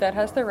like, ooh, that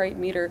has the right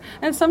meter.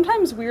 And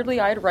sometimes, weirdly,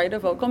 I'd write a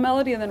vocal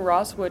melody, and then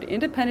Ross would,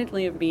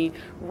 independently of me,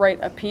 write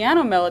a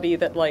piano melody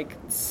that, like,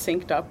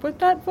 synced up with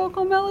that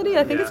vocal melody.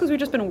 I think it's because we've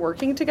just been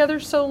working together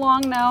so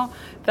long now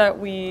that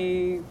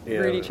we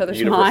read each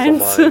other's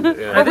minds.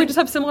 Or we just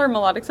have similar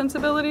melodic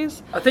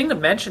sensibilities. A thing to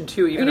mention,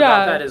 too, even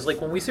about that is, like,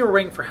 when we say we're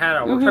waiting for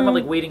Hannah, we're talking about,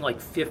 like, waiting, like,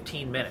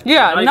 15 minutes.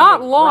 Yeah,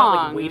 not long. We're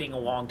not, like, waiting a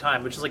long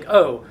time. Which is like,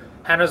 oh,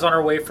 Hannah's on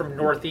her way from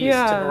northeast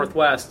to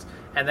northwest,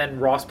 and then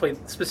Ross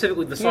played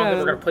specifically the song that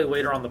we're going to play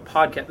later on the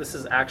podcast. This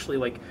is actually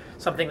like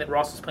something that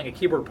Ross was playing a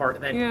keyboard part,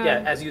 and then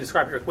as you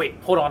described, you're like, wait,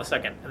 hold on a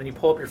second, and then you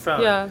pull up your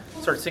phone,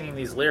 start singing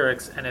these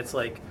lyrics, and it's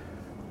like,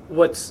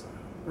 what's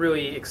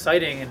really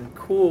exciting and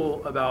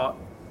cool about,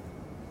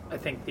 I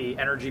think, the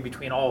energy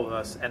between all of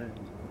us, and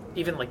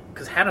even like,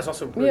 because Hannah's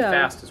also really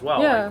fast as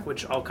well, like,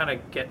 which I'll kind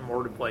of get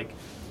more to like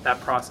that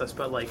process,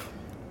 but like,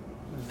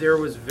 there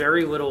was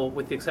very little,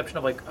 with the exception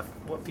of like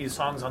a few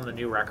songs on the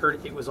new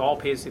record, it was all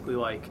basically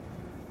like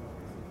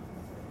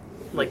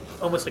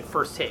almost like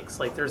first takes.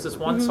 Like there's this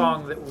one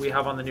song that we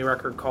have on the new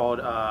record called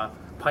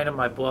Pint of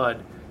My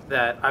Blood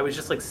that I was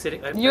just like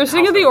sitting. You were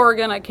sitting at the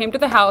organ. I came to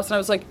the house and I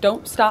was like,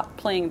 "Don't stop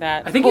playing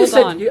that." I think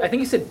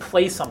you said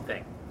play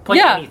something. play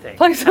Yeah, anything.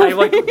 play And I something.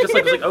 like just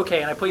like was like,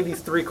 okay, and I played these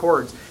 3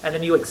 chords, and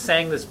then you like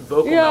sang this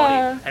vocal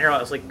melody, and I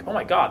was like, oh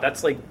my god,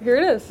 that's like Here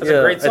it is. That's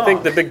a great song. I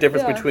think the big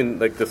difference Yeah. between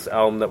like this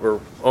album that we're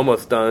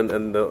almost done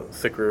and the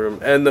Sick Room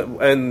and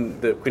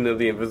the Queen of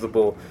the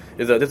Invisible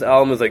is that this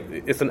album is like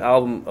it's an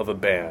album of a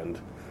band.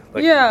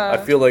 Like, Yeah. I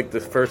feel like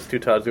the first 2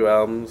 Tatsu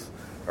albums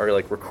are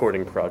like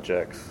recording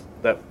projects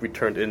that we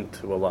turned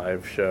into a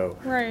live show.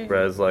 Right.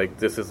 Whereas like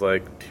this is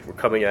like we're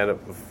coming at it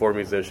with 4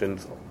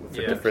 musicians with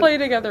Yeah. a We different play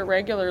together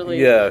regularly.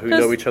 who know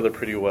 'Cause each other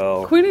pretty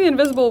well. Queen of the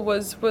Invisible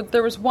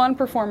there was one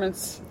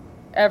performance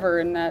ever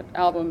in that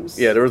album's.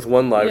 Yeah, there was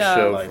one live Yeah.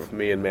 show Live. with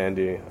me and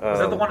Mandy. was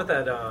that the one at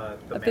that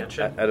the At the-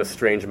 mansion? at a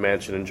strange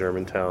mansion in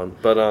Germantown.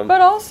 But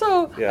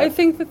also, Yeah. I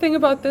think the thing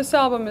about this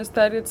album is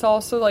that it's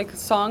also like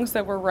songs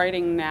that we're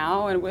writing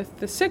now. And with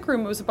The Sick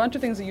Room, it was a bunch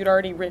of things that you'd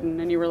already written.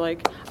 And you were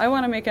like, I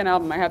want to make an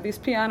album. I have these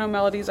piano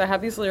melodies. I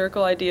have these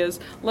lyrical ideas.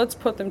 Let's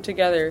put them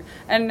together.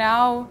 And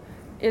now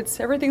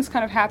everything's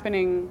kind of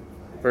happening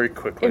very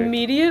quickly.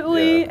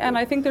 immediately. Yeah. And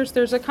I think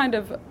there's a kind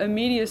of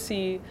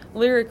immediacy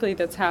lyrically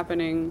that's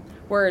happening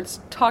where it's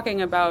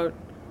talking about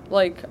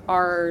like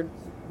our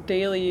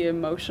daily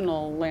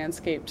emotional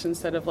landscapes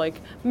instead of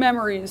like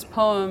memories,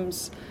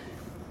 poems,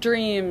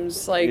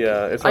 dreams, like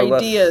it's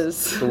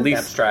ideas. the least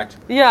Abstract.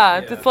 Yeah,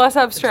 it's less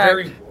abstract.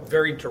 It's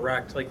very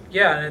direct. Like,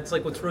 yeah, and it's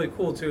like what's really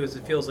cool too is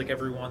it feels like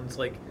everyone's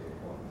like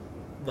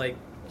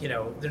you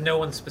know, there's no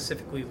one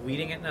specifically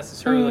leading it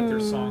necessarily. Like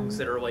there's songs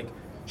that are like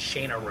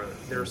Shayna wrote.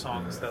 There are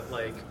songs that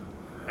like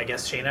I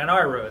guess Shayna and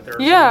I wrote. There are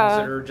songs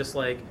that are just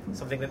like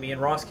something that me and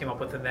Ross came up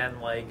with, and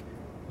then like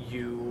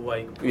you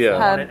like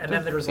perform on it. And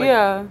then there's like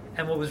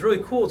and what was really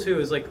cool too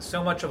is like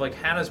so much of like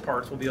Hannah's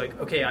parts will be like,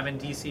 okay, I'm in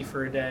DC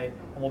for a day,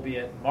 and we'll be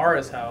at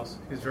Mara's house,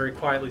 who's very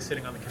quietly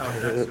sitting on the couch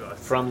next to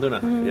us. From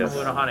Luna. Yes. From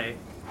Luna Honey,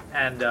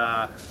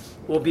 and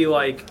we'll be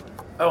like,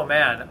 oh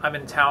man, I'm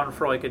in town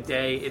for like a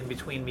day in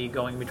between me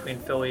going between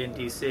Philly and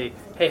DC.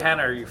 Hey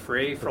Hannah, are you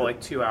free for like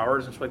 2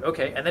 hours? And she's like,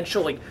 okay. And then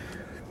she'll like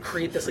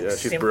create this like she's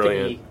symphony.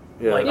 brilliant.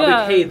 Yeah. Like,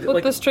 Yeah, hey, but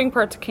like the string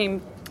parts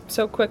came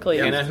so quickly.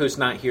 Hannah, who's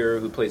not here,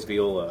 who plays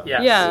viola.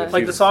 yes. Yeah.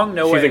 Like the song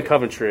No She's Way. in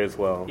Coventry as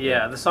well.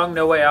 Yeah, the song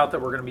No Way Out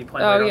that we're going to be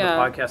playing later yeah.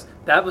 on the podcast.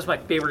 That was my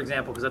favorite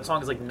example because that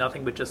song is like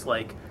nothing but just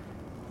like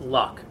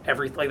luck.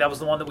 Like that was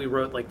the one that we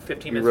wrote like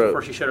 15 minutes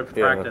before she showed up to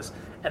practice.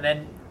 And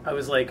then I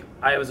was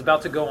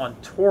about to go on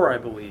tour, I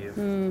believe,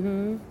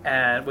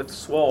 and with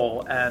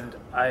Swole, and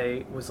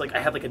I was like, I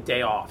had like a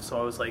day off, so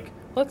I was like,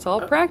 Let's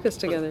all practice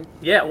together.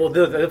 yeah, well,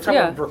 the time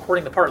Yeah. we're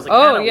recording the part, I was like,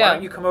 Oh, Hannah, yeah. why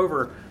don't you come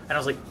over? And I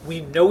was like,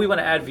 we know we want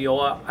to add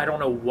viola. I don't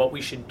know what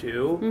we should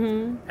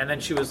do. And then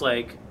she was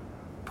like,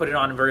 put it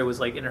on, and Very was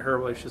like, in her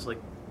voice, she's like,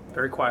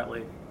 very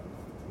quietly.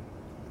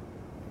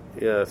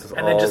 Yeah, this is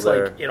And all then just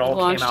there. like, it all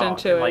Launched came out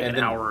into in it. like And an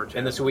then, hour or two.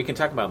 and then, so we can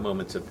talk about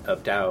moments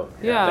of doubt.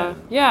 Yeah,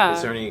 then. yeah.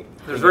 Is there any?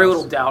 There's very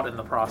little doubt in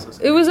the process.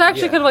 It was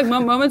actually Yeah. kind of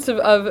like moments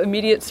of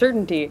immediate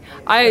certainty.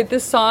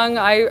 This song,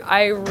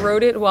 I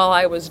wrote it while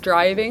I was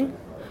driving,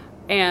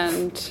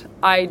 and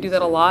I do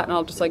that a lot, and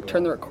I'll just like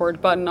turn the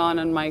record button on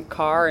in my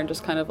car and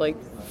just kind of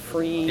like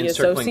free And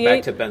associate. circling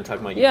back to Ben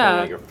talking about you Yeah.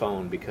 pulling out your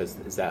phone, because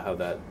is that how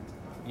that?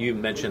 You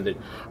mentioned that.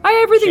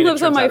 Everything Shayna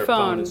lives on turns my out her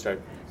phone. and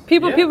start-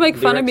 People Yeah. make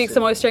fun of me Lyrics because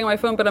I'm always staring at my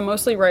phone, but I'm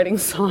mostly writing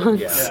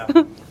songs. Yeah.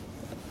 Yeah.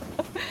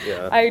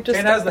 Yeah. I just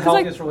Shane has the 'cause,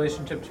 like, healthiest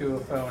relationship to a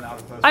phone out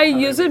of most. I other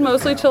use it musicians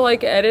mostly now. to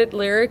like edit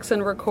lyrics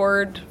and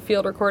record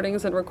field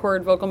recordings and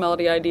record vocal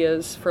melody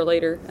ideas for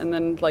later, and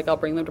then like I'll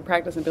bring them to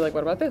practice and be like,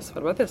 "What about this?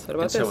 What about this? What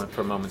about And this?" so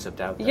for moments of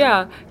doubt. then.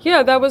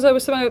 Yeah. That was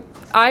something.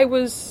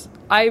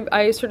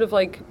 I sort of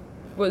like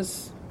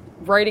was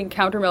writing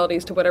counter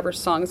melodies to whatever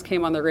songs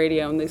came on the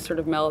radio, and they sort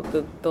of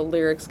the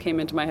lyrics came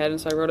into my head, and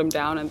so I wrote them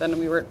down, and then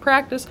we were at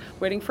practice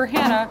waiting for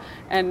Hannah,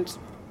 and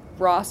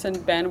Ross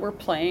and Ben were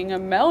playing a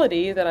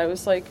melody that I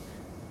was like,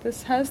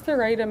 this has the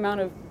right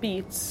amount of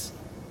beats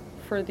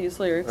for these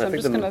lyrics. I I'm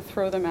think just the- going to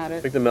throw them at I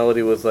it. think the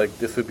melody was like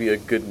this would be a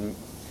good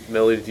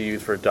melody to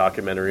use for a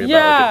documentary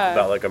Yeah.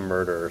 about like a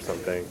murder or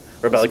something,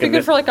 or about It's like a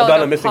good for like about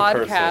a a missing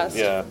podcast person.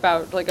 Yeah,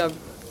 about like a.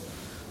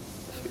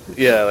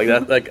 yeah, like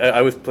that. Like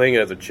I was playing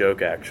it as a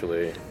joke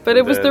actually, But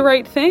it was the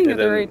right thing and at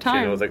the then right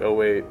time. Shayna was like, "Oh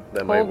wait,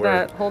 that might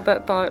work." Hold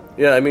that thought.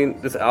 Yeah, I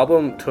mean, this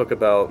album took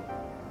about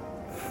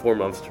 4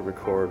 months to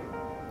record.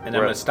 And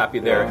I'm going to stop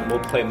you there, and we'll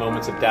play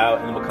moments of doubt,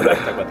 and then we'll come back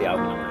and talk about the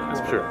album number.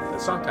 That's Sure. The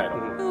song title.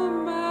 The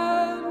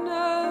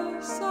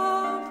madness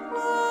of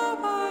love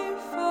I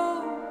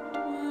felt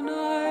when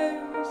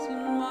I was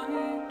in my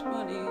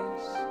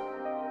 20s.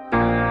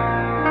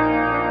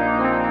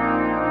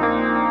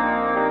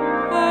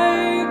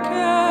 I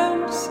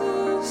can't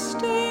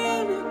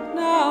sustain it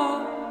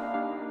now.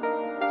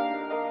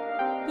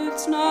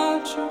 It's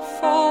not your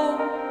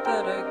fault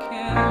that I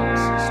can't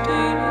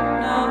sustain it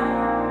now.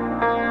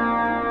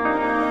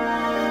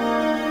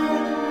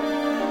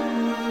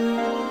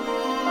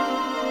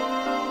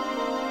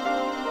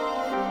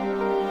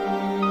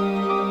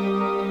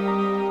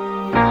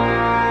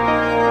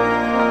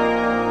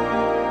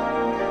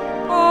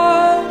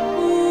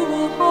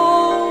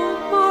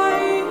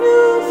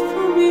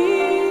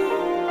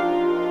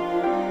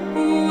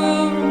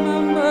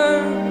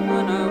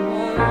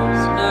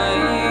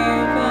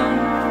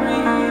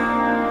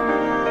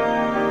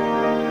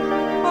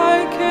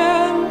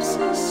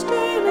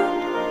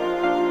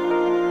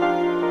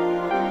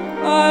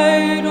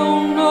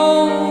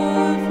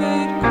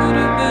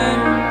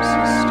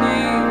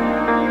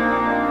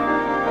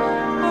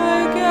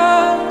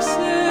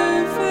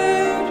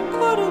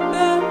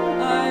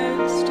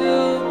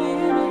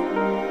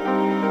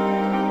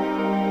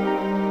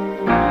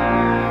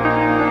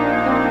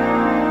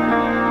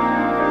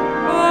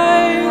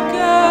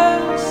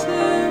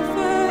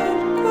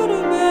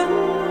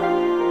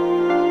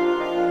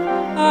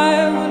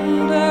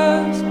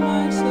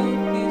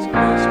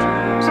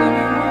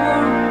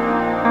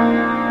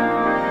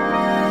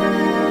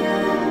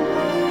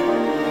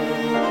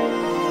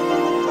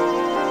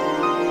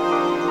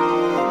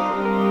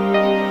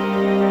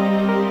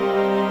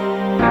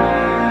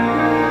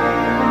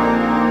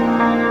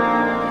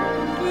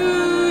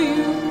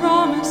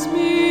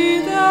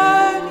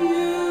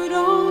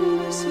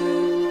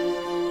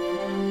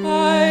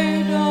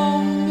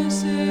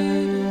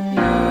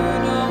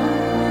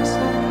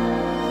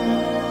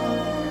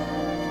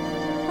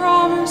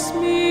 promise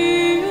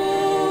me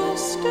you'll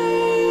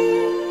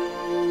stay.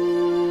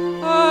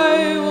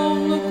 I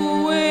won't look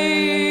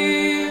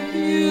away if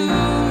you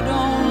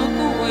don't look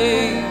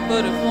away.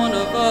 But if one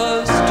of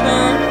us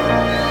turns,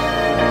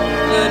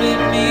 let it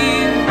be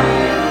me.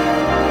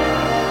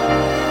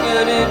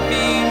 Let it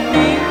be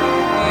me.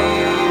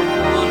 If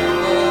one of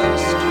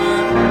us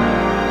turns,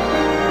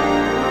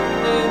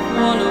 if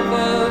one of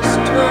us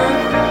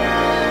turns,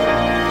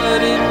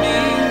 let it be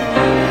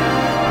me.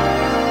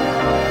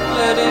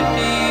 Let it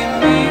be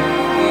me.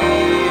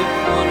 If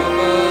one of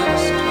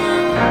us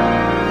turns,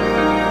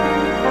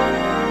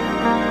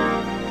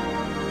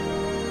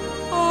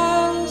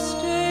 I'll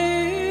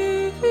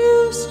stay if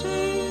you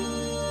stay.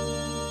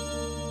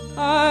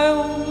 I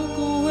won't look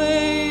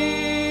away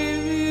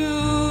if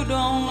you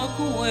don't look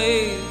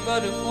away.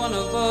 But if one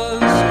of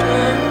us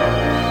turns,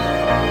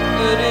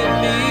 let it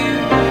be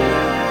me.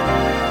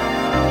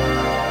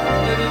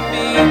 Let it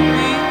be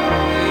me.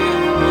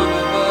 If one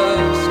of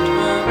us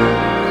turns.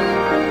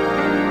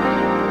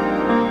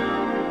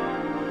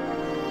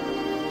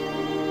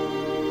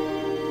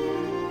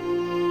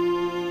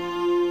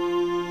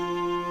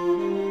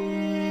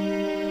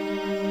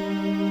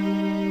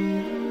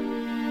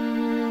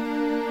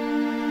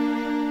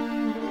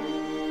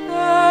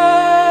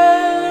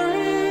 There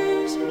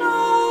is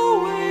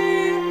no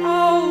way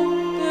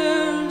out.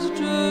 There's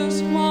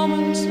just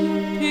moments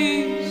of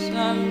peace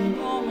and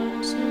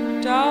moments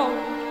of doubt.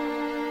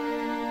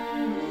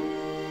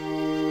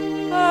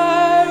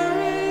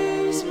 There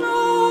is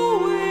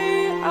no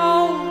way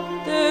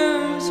out.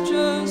 There's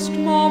just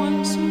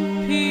moments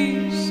of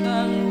peace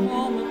and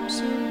moments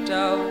of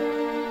doubt.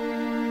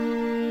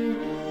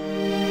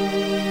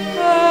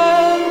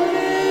 There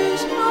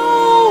is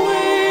no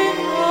way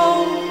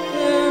out.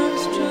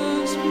 There's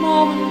just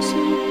moments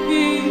of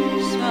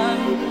peace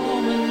and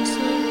moments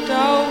of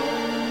doubt.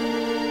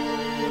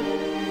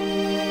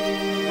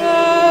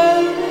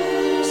 There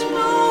is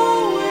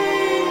no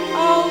way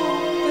out.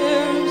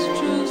 There's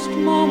just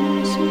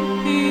moments of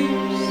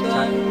peace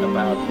and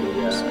About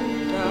moments the, of you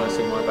want to doubt.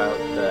 say more about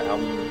the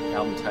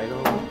album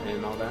title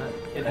and all that?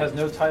 It has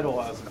no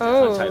title as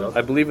Oh. Untitled.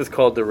 I believe it's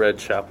called The Red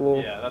Chapel.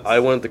 Yeah, that's- I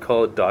wanted to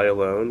call it Die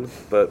Alone,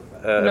 but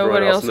everyone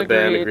Nobody else else in the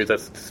band agreed. agrees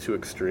that's too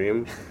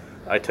extreme.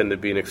 I tend to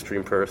be an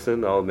extreme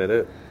person, I'll admit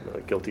it.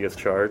 Guilty as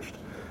charged.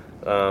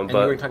 And you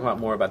But were talking about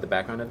more about the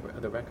background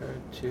of the record,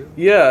 too?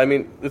 yeah, I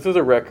mean, this is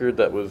a record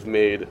that was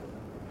made.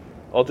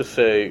 I'll just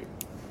say,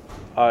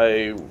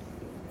 I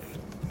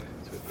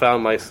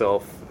found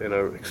myself in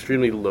an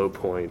extremely low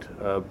point.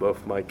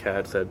 Both my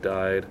cats had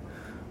died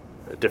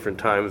at different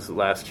times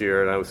last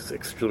year, and I was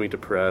extremely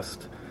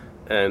depressed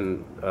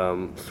and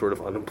sort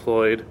of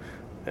unemployed,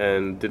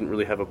 and didn't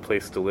really have a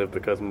place to live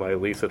because my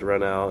lease had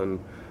run out, and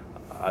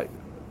I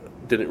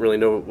didn't really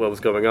know what was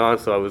going on,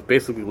 so I was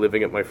basically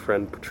living at my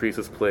friend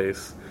Patrice's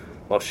place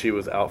while she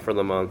was out for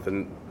the month,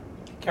 and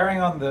carrying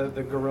on the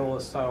guerrilla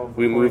style.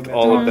 we moved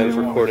recording all that of Ben's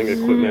Tom did. recording Yeah,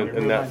 equipment, we and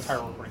moved my that's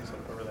entire recording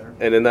setup over there.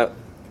 and in that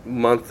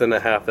month and a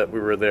half that we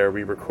were there,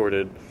 we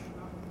recorded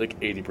like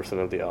 80%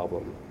 of the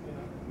album,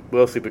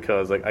 mostly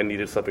because like I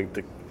needed something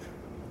to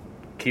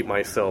keep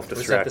myself Was that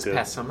distracted. this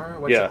past summer?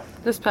 Yeah.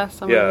 This past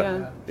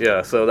summer,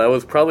 Yeah. So that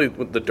was probably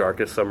the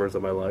darkest summers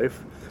of my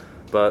life.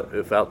 But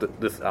without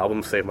this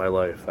album saved my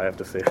life, I have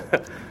to say.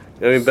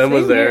 I mean, Ben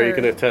was Same there. here. You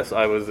can attest.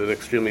 I was in an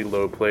extremely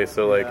low place.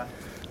 So like, Yeah.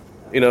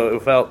 you know,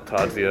 without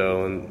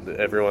Tadzio and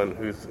everyone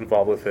who's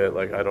involved with it,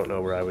 like I don't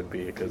know where I would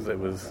be, because it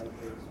was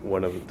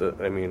one of the.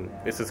 I mean,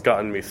 it's just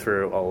gotten me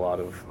through a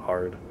lot of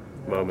hard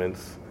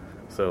moments.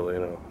 So, you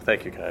know,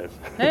 thank you guys.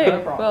 Hey,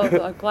 well,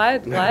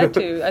 glad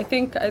to. I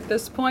think at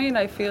this point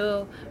I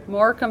feel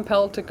more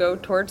compelled to go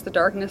towards the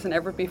darkness than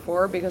ever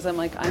before, because I'm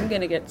like, I'm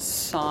going to get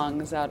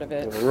songs out of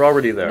it. We're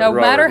already there. No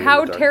We're matter already in how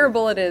the darkness.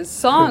 terrible it is,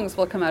 songs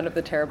will come out of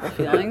the terrible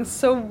feelings.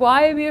 So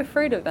why be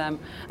afraid of them?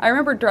 I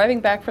remember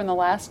driving back from the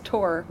last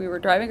tour. We were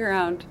driving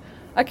around.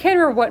 I can't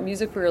remember what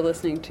music we were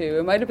listening to.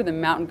 It might have been the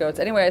Mountain Goats.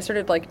 Anyway, I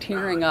started like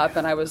tearing up,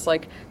 and I was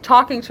like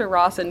talking to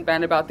Ross and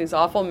Ben about these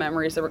awful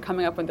memories that were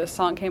coming up when this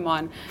song came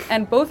on.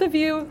 And both of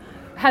you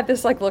had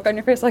this like look on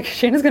your face like,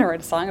 Shayna's going to write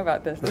a song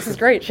about this. This is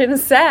great.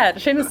 Shayna's sad.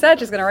 Shayna's sad.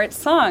 She's going to write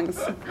songs.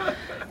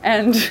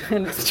 And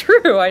it's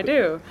true, I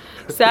do.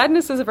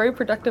 Sadness is a very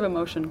productive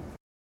emotion.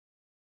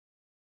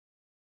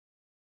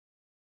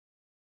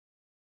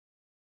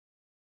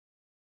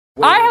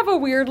 I have a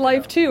weird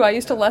life too. I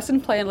used to lesson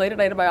plan late at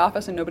night at my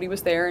office and nobody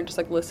was there, and just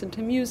like listen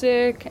to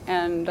music,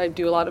 and I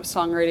do a lot of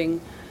songwriting.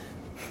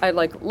 I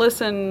like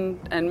listen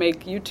and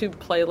make YouTube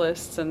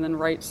playlists and then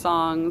write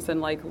songs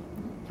and like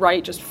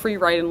write, just free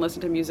write and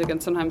listen to music.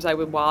 And sometimes I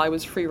would, while I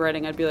was free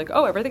writing, I'd be like,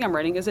 oh, everything I'm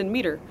writing is in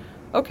meter.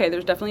 Okay,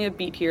 there's definitely a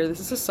beat here. This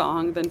is a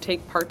song. Then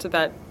take parts of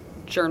that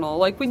journal.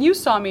 Like when you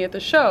saw me at the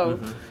show,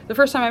 the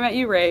first time I met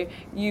you, Ray,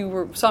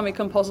 saw me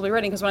compulsively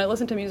writing, because when I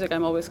listen to music,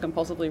 I'm always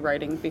compulsively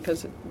writing,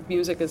 because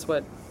music is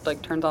what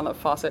like turns on the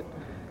faucet.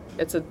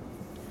 It's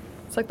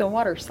like the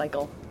water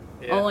cycle.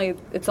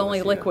 It's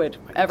only liquid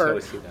ever.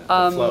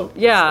 Flow. Flow.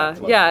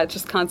 It's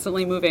just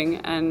constantly moving,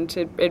 and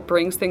it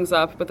brings things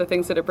up. But the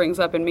things that it brings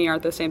up in me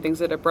aren't the same things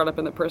that it brought up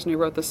in the person who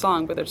wrote the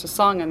song. But there's a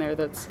song in there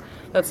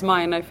that's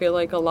mine. I feel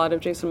like a lot of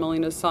Jason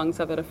Molina's songs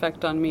have that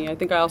effect on me. I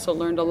think I also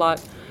learned a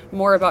lot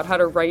more about how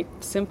to write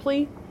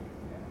simply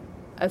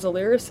as a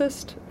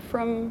lyricist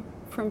from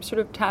sort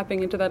of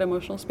tapping into that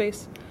emotional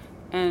space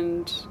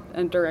and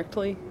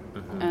directly.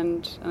 Mm-hmm.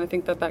 And I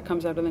think that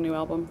comes out in the new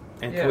album.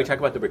 And can we talk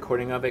about the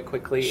recording of it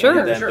quickly? Sure.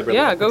 And then sure. the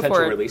go potential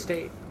for it. release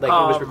date? Like it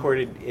was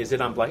recorded, is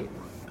it on Blight?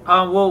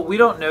 Well, we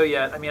don't know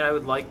yet. I mean, I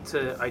would like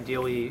to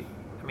ideally,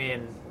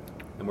 and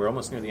we're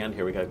almost near the end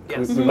here. We got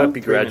we might be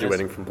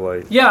graduating from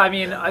Blight. Yeah, I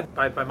mean,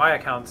 by my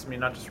accounts,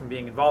 not just from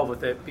being involved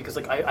with it, because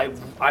like I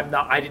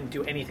didn't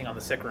do anything on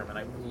the Sick Room, and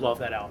I love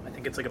that album. I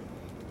think it's like a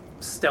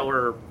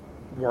stellar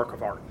work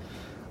of art.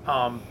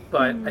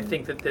 But I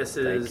think that this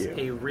is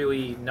a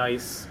really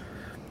nice.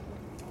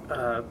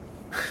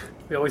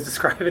 We always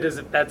describe it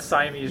as that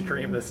Siamese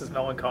dream. This is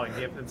Melancholy and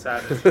Hampton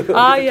Sadness.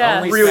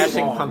 Yeah. Only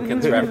Smashing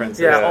Pumpkins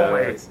references. Yeah,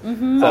 always.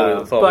 Mm-hmm.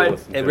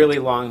 But a really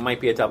long, might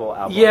be a double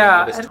album.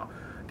 Yeah,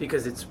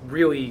 because it's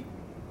really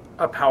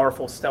a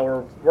powerful,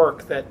 stellar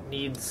work that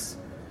needs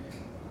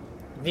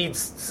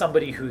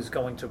somebody who's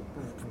going to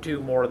do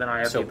more than I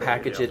have. So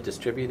package it,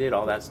 distribute it,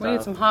 all that stuff. We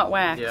need some hot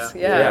wax. Yeah.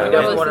 We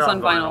gotta release this on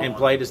vinyl. And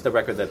Blight is the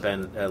record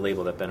that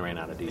label that Ben ran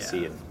out of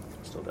DC and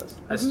still does.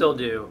 I still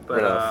do,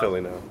 but we're out of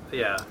Philly now.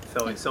 Yeah,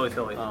 silly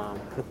Philly.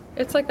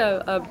 It's like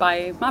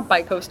not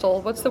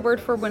bi-coastal. What's the word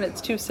for when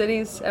it's two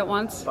cities at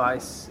once?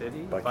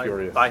 Bi-city?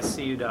 Bi-curious.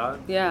 Bi-ciudad?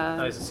 Yeah.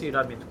 No,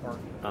 ciudad means more.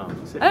 I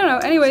don't know.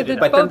 Anyway,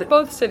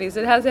 both cities.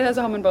 It has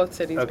a home in both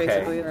cities,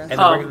 basically. And then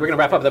we're going to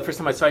wrap up. The first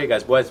time I saw you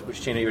guys was,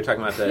 Sheena, you were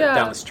talking about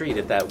down the street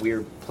at that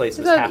weird place.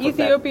 It's that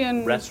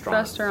Ethiopian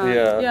restaurant.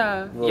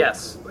 Yeah. Well,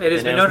 yes. It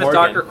has been known as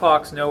Dr.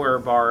 Clock's Nowhere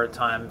Bar at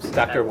times.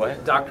 Dr.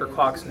 what? Dr.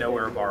 Clock's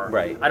Nowhere Bar.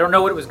 Right. I don't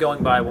know what it was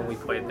going by when we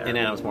played there. In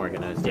Adams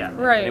Morgan. Yeah.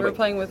 Right. Anyway, we're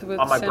playing with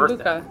on my Sambuca.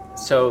 birthday.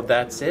 So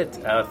that's it.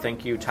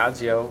 Thank you,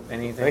 Tadzio.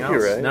 Anything else? Thank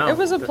you, Ray. No. It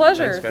was a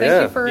pleasure.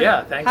 Thank you for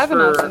having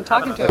us and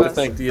talking to I'd like us.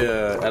 to thank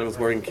the Adams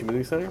Morgan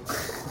Community Center.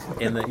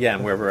 And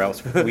wherever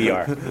else we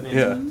are.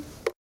 Yeah.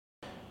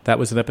 That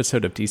was an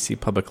episode of DC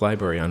Public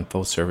Library on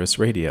Full Service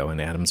Radio in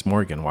Adams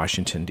Morgan,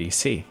 Washington,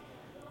 D.C.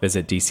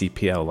 Visit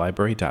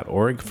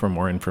dcpllibrary.org for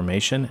more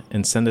information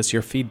and send us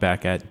your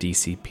feedback at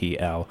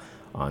DCPL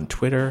on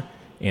Twitter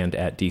and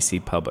at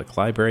DC Public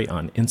Library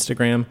on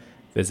Instagram.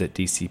 Visit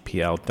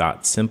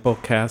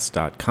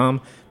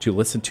dcpl.simplecast.com to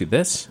listen to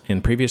this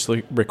and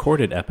previously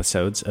recorded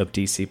episodes of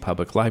DC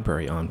Public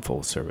Library on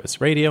Full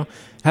Service Radio.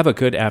 Have a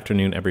good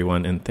afternoon,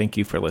 everyone, and thank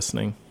you for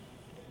listening.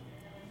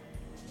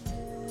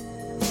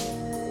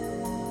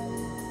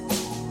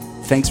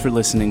 Thanks for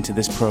listening to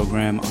this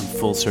program on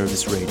Full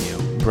Service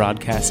Radio,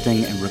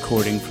 broadcasting and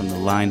recording from the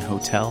Line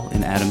Hotel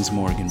in Adams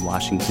Morgan,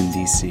 Washington,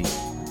 D.C.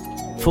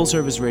 Full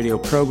Service Radio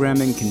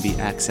programming can be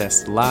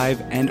accessed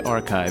live and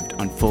archived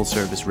on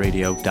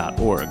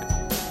fullserviceradio.org.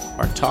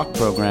 Our talk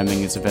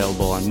programming is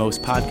available on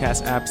most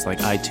podcast apps like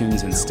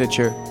iTunes and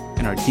Stitcher,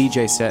 and our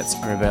DJ sets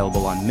are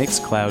available on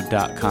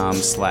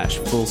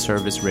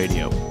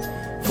mixcloud.com/fullserviceradio.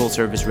 Full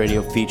Service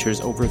Radio features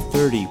over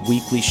 30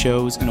 weekly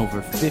shows and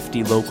over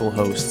 50 local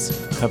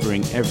hosts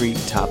covering every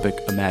topic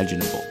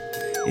imaginable.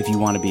 If you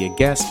want to be a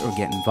guest or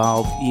get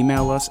involved,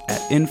 email us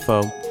at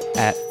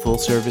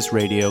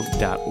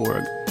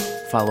info@fullserviceradio.org.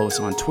 Follow us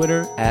on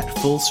Twitter at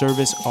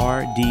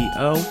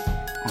FullServiceRDO,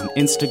 on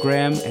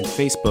Instagram and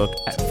Facebook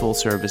at Full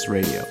Service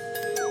Radio.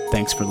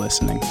 Thanks for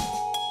listening.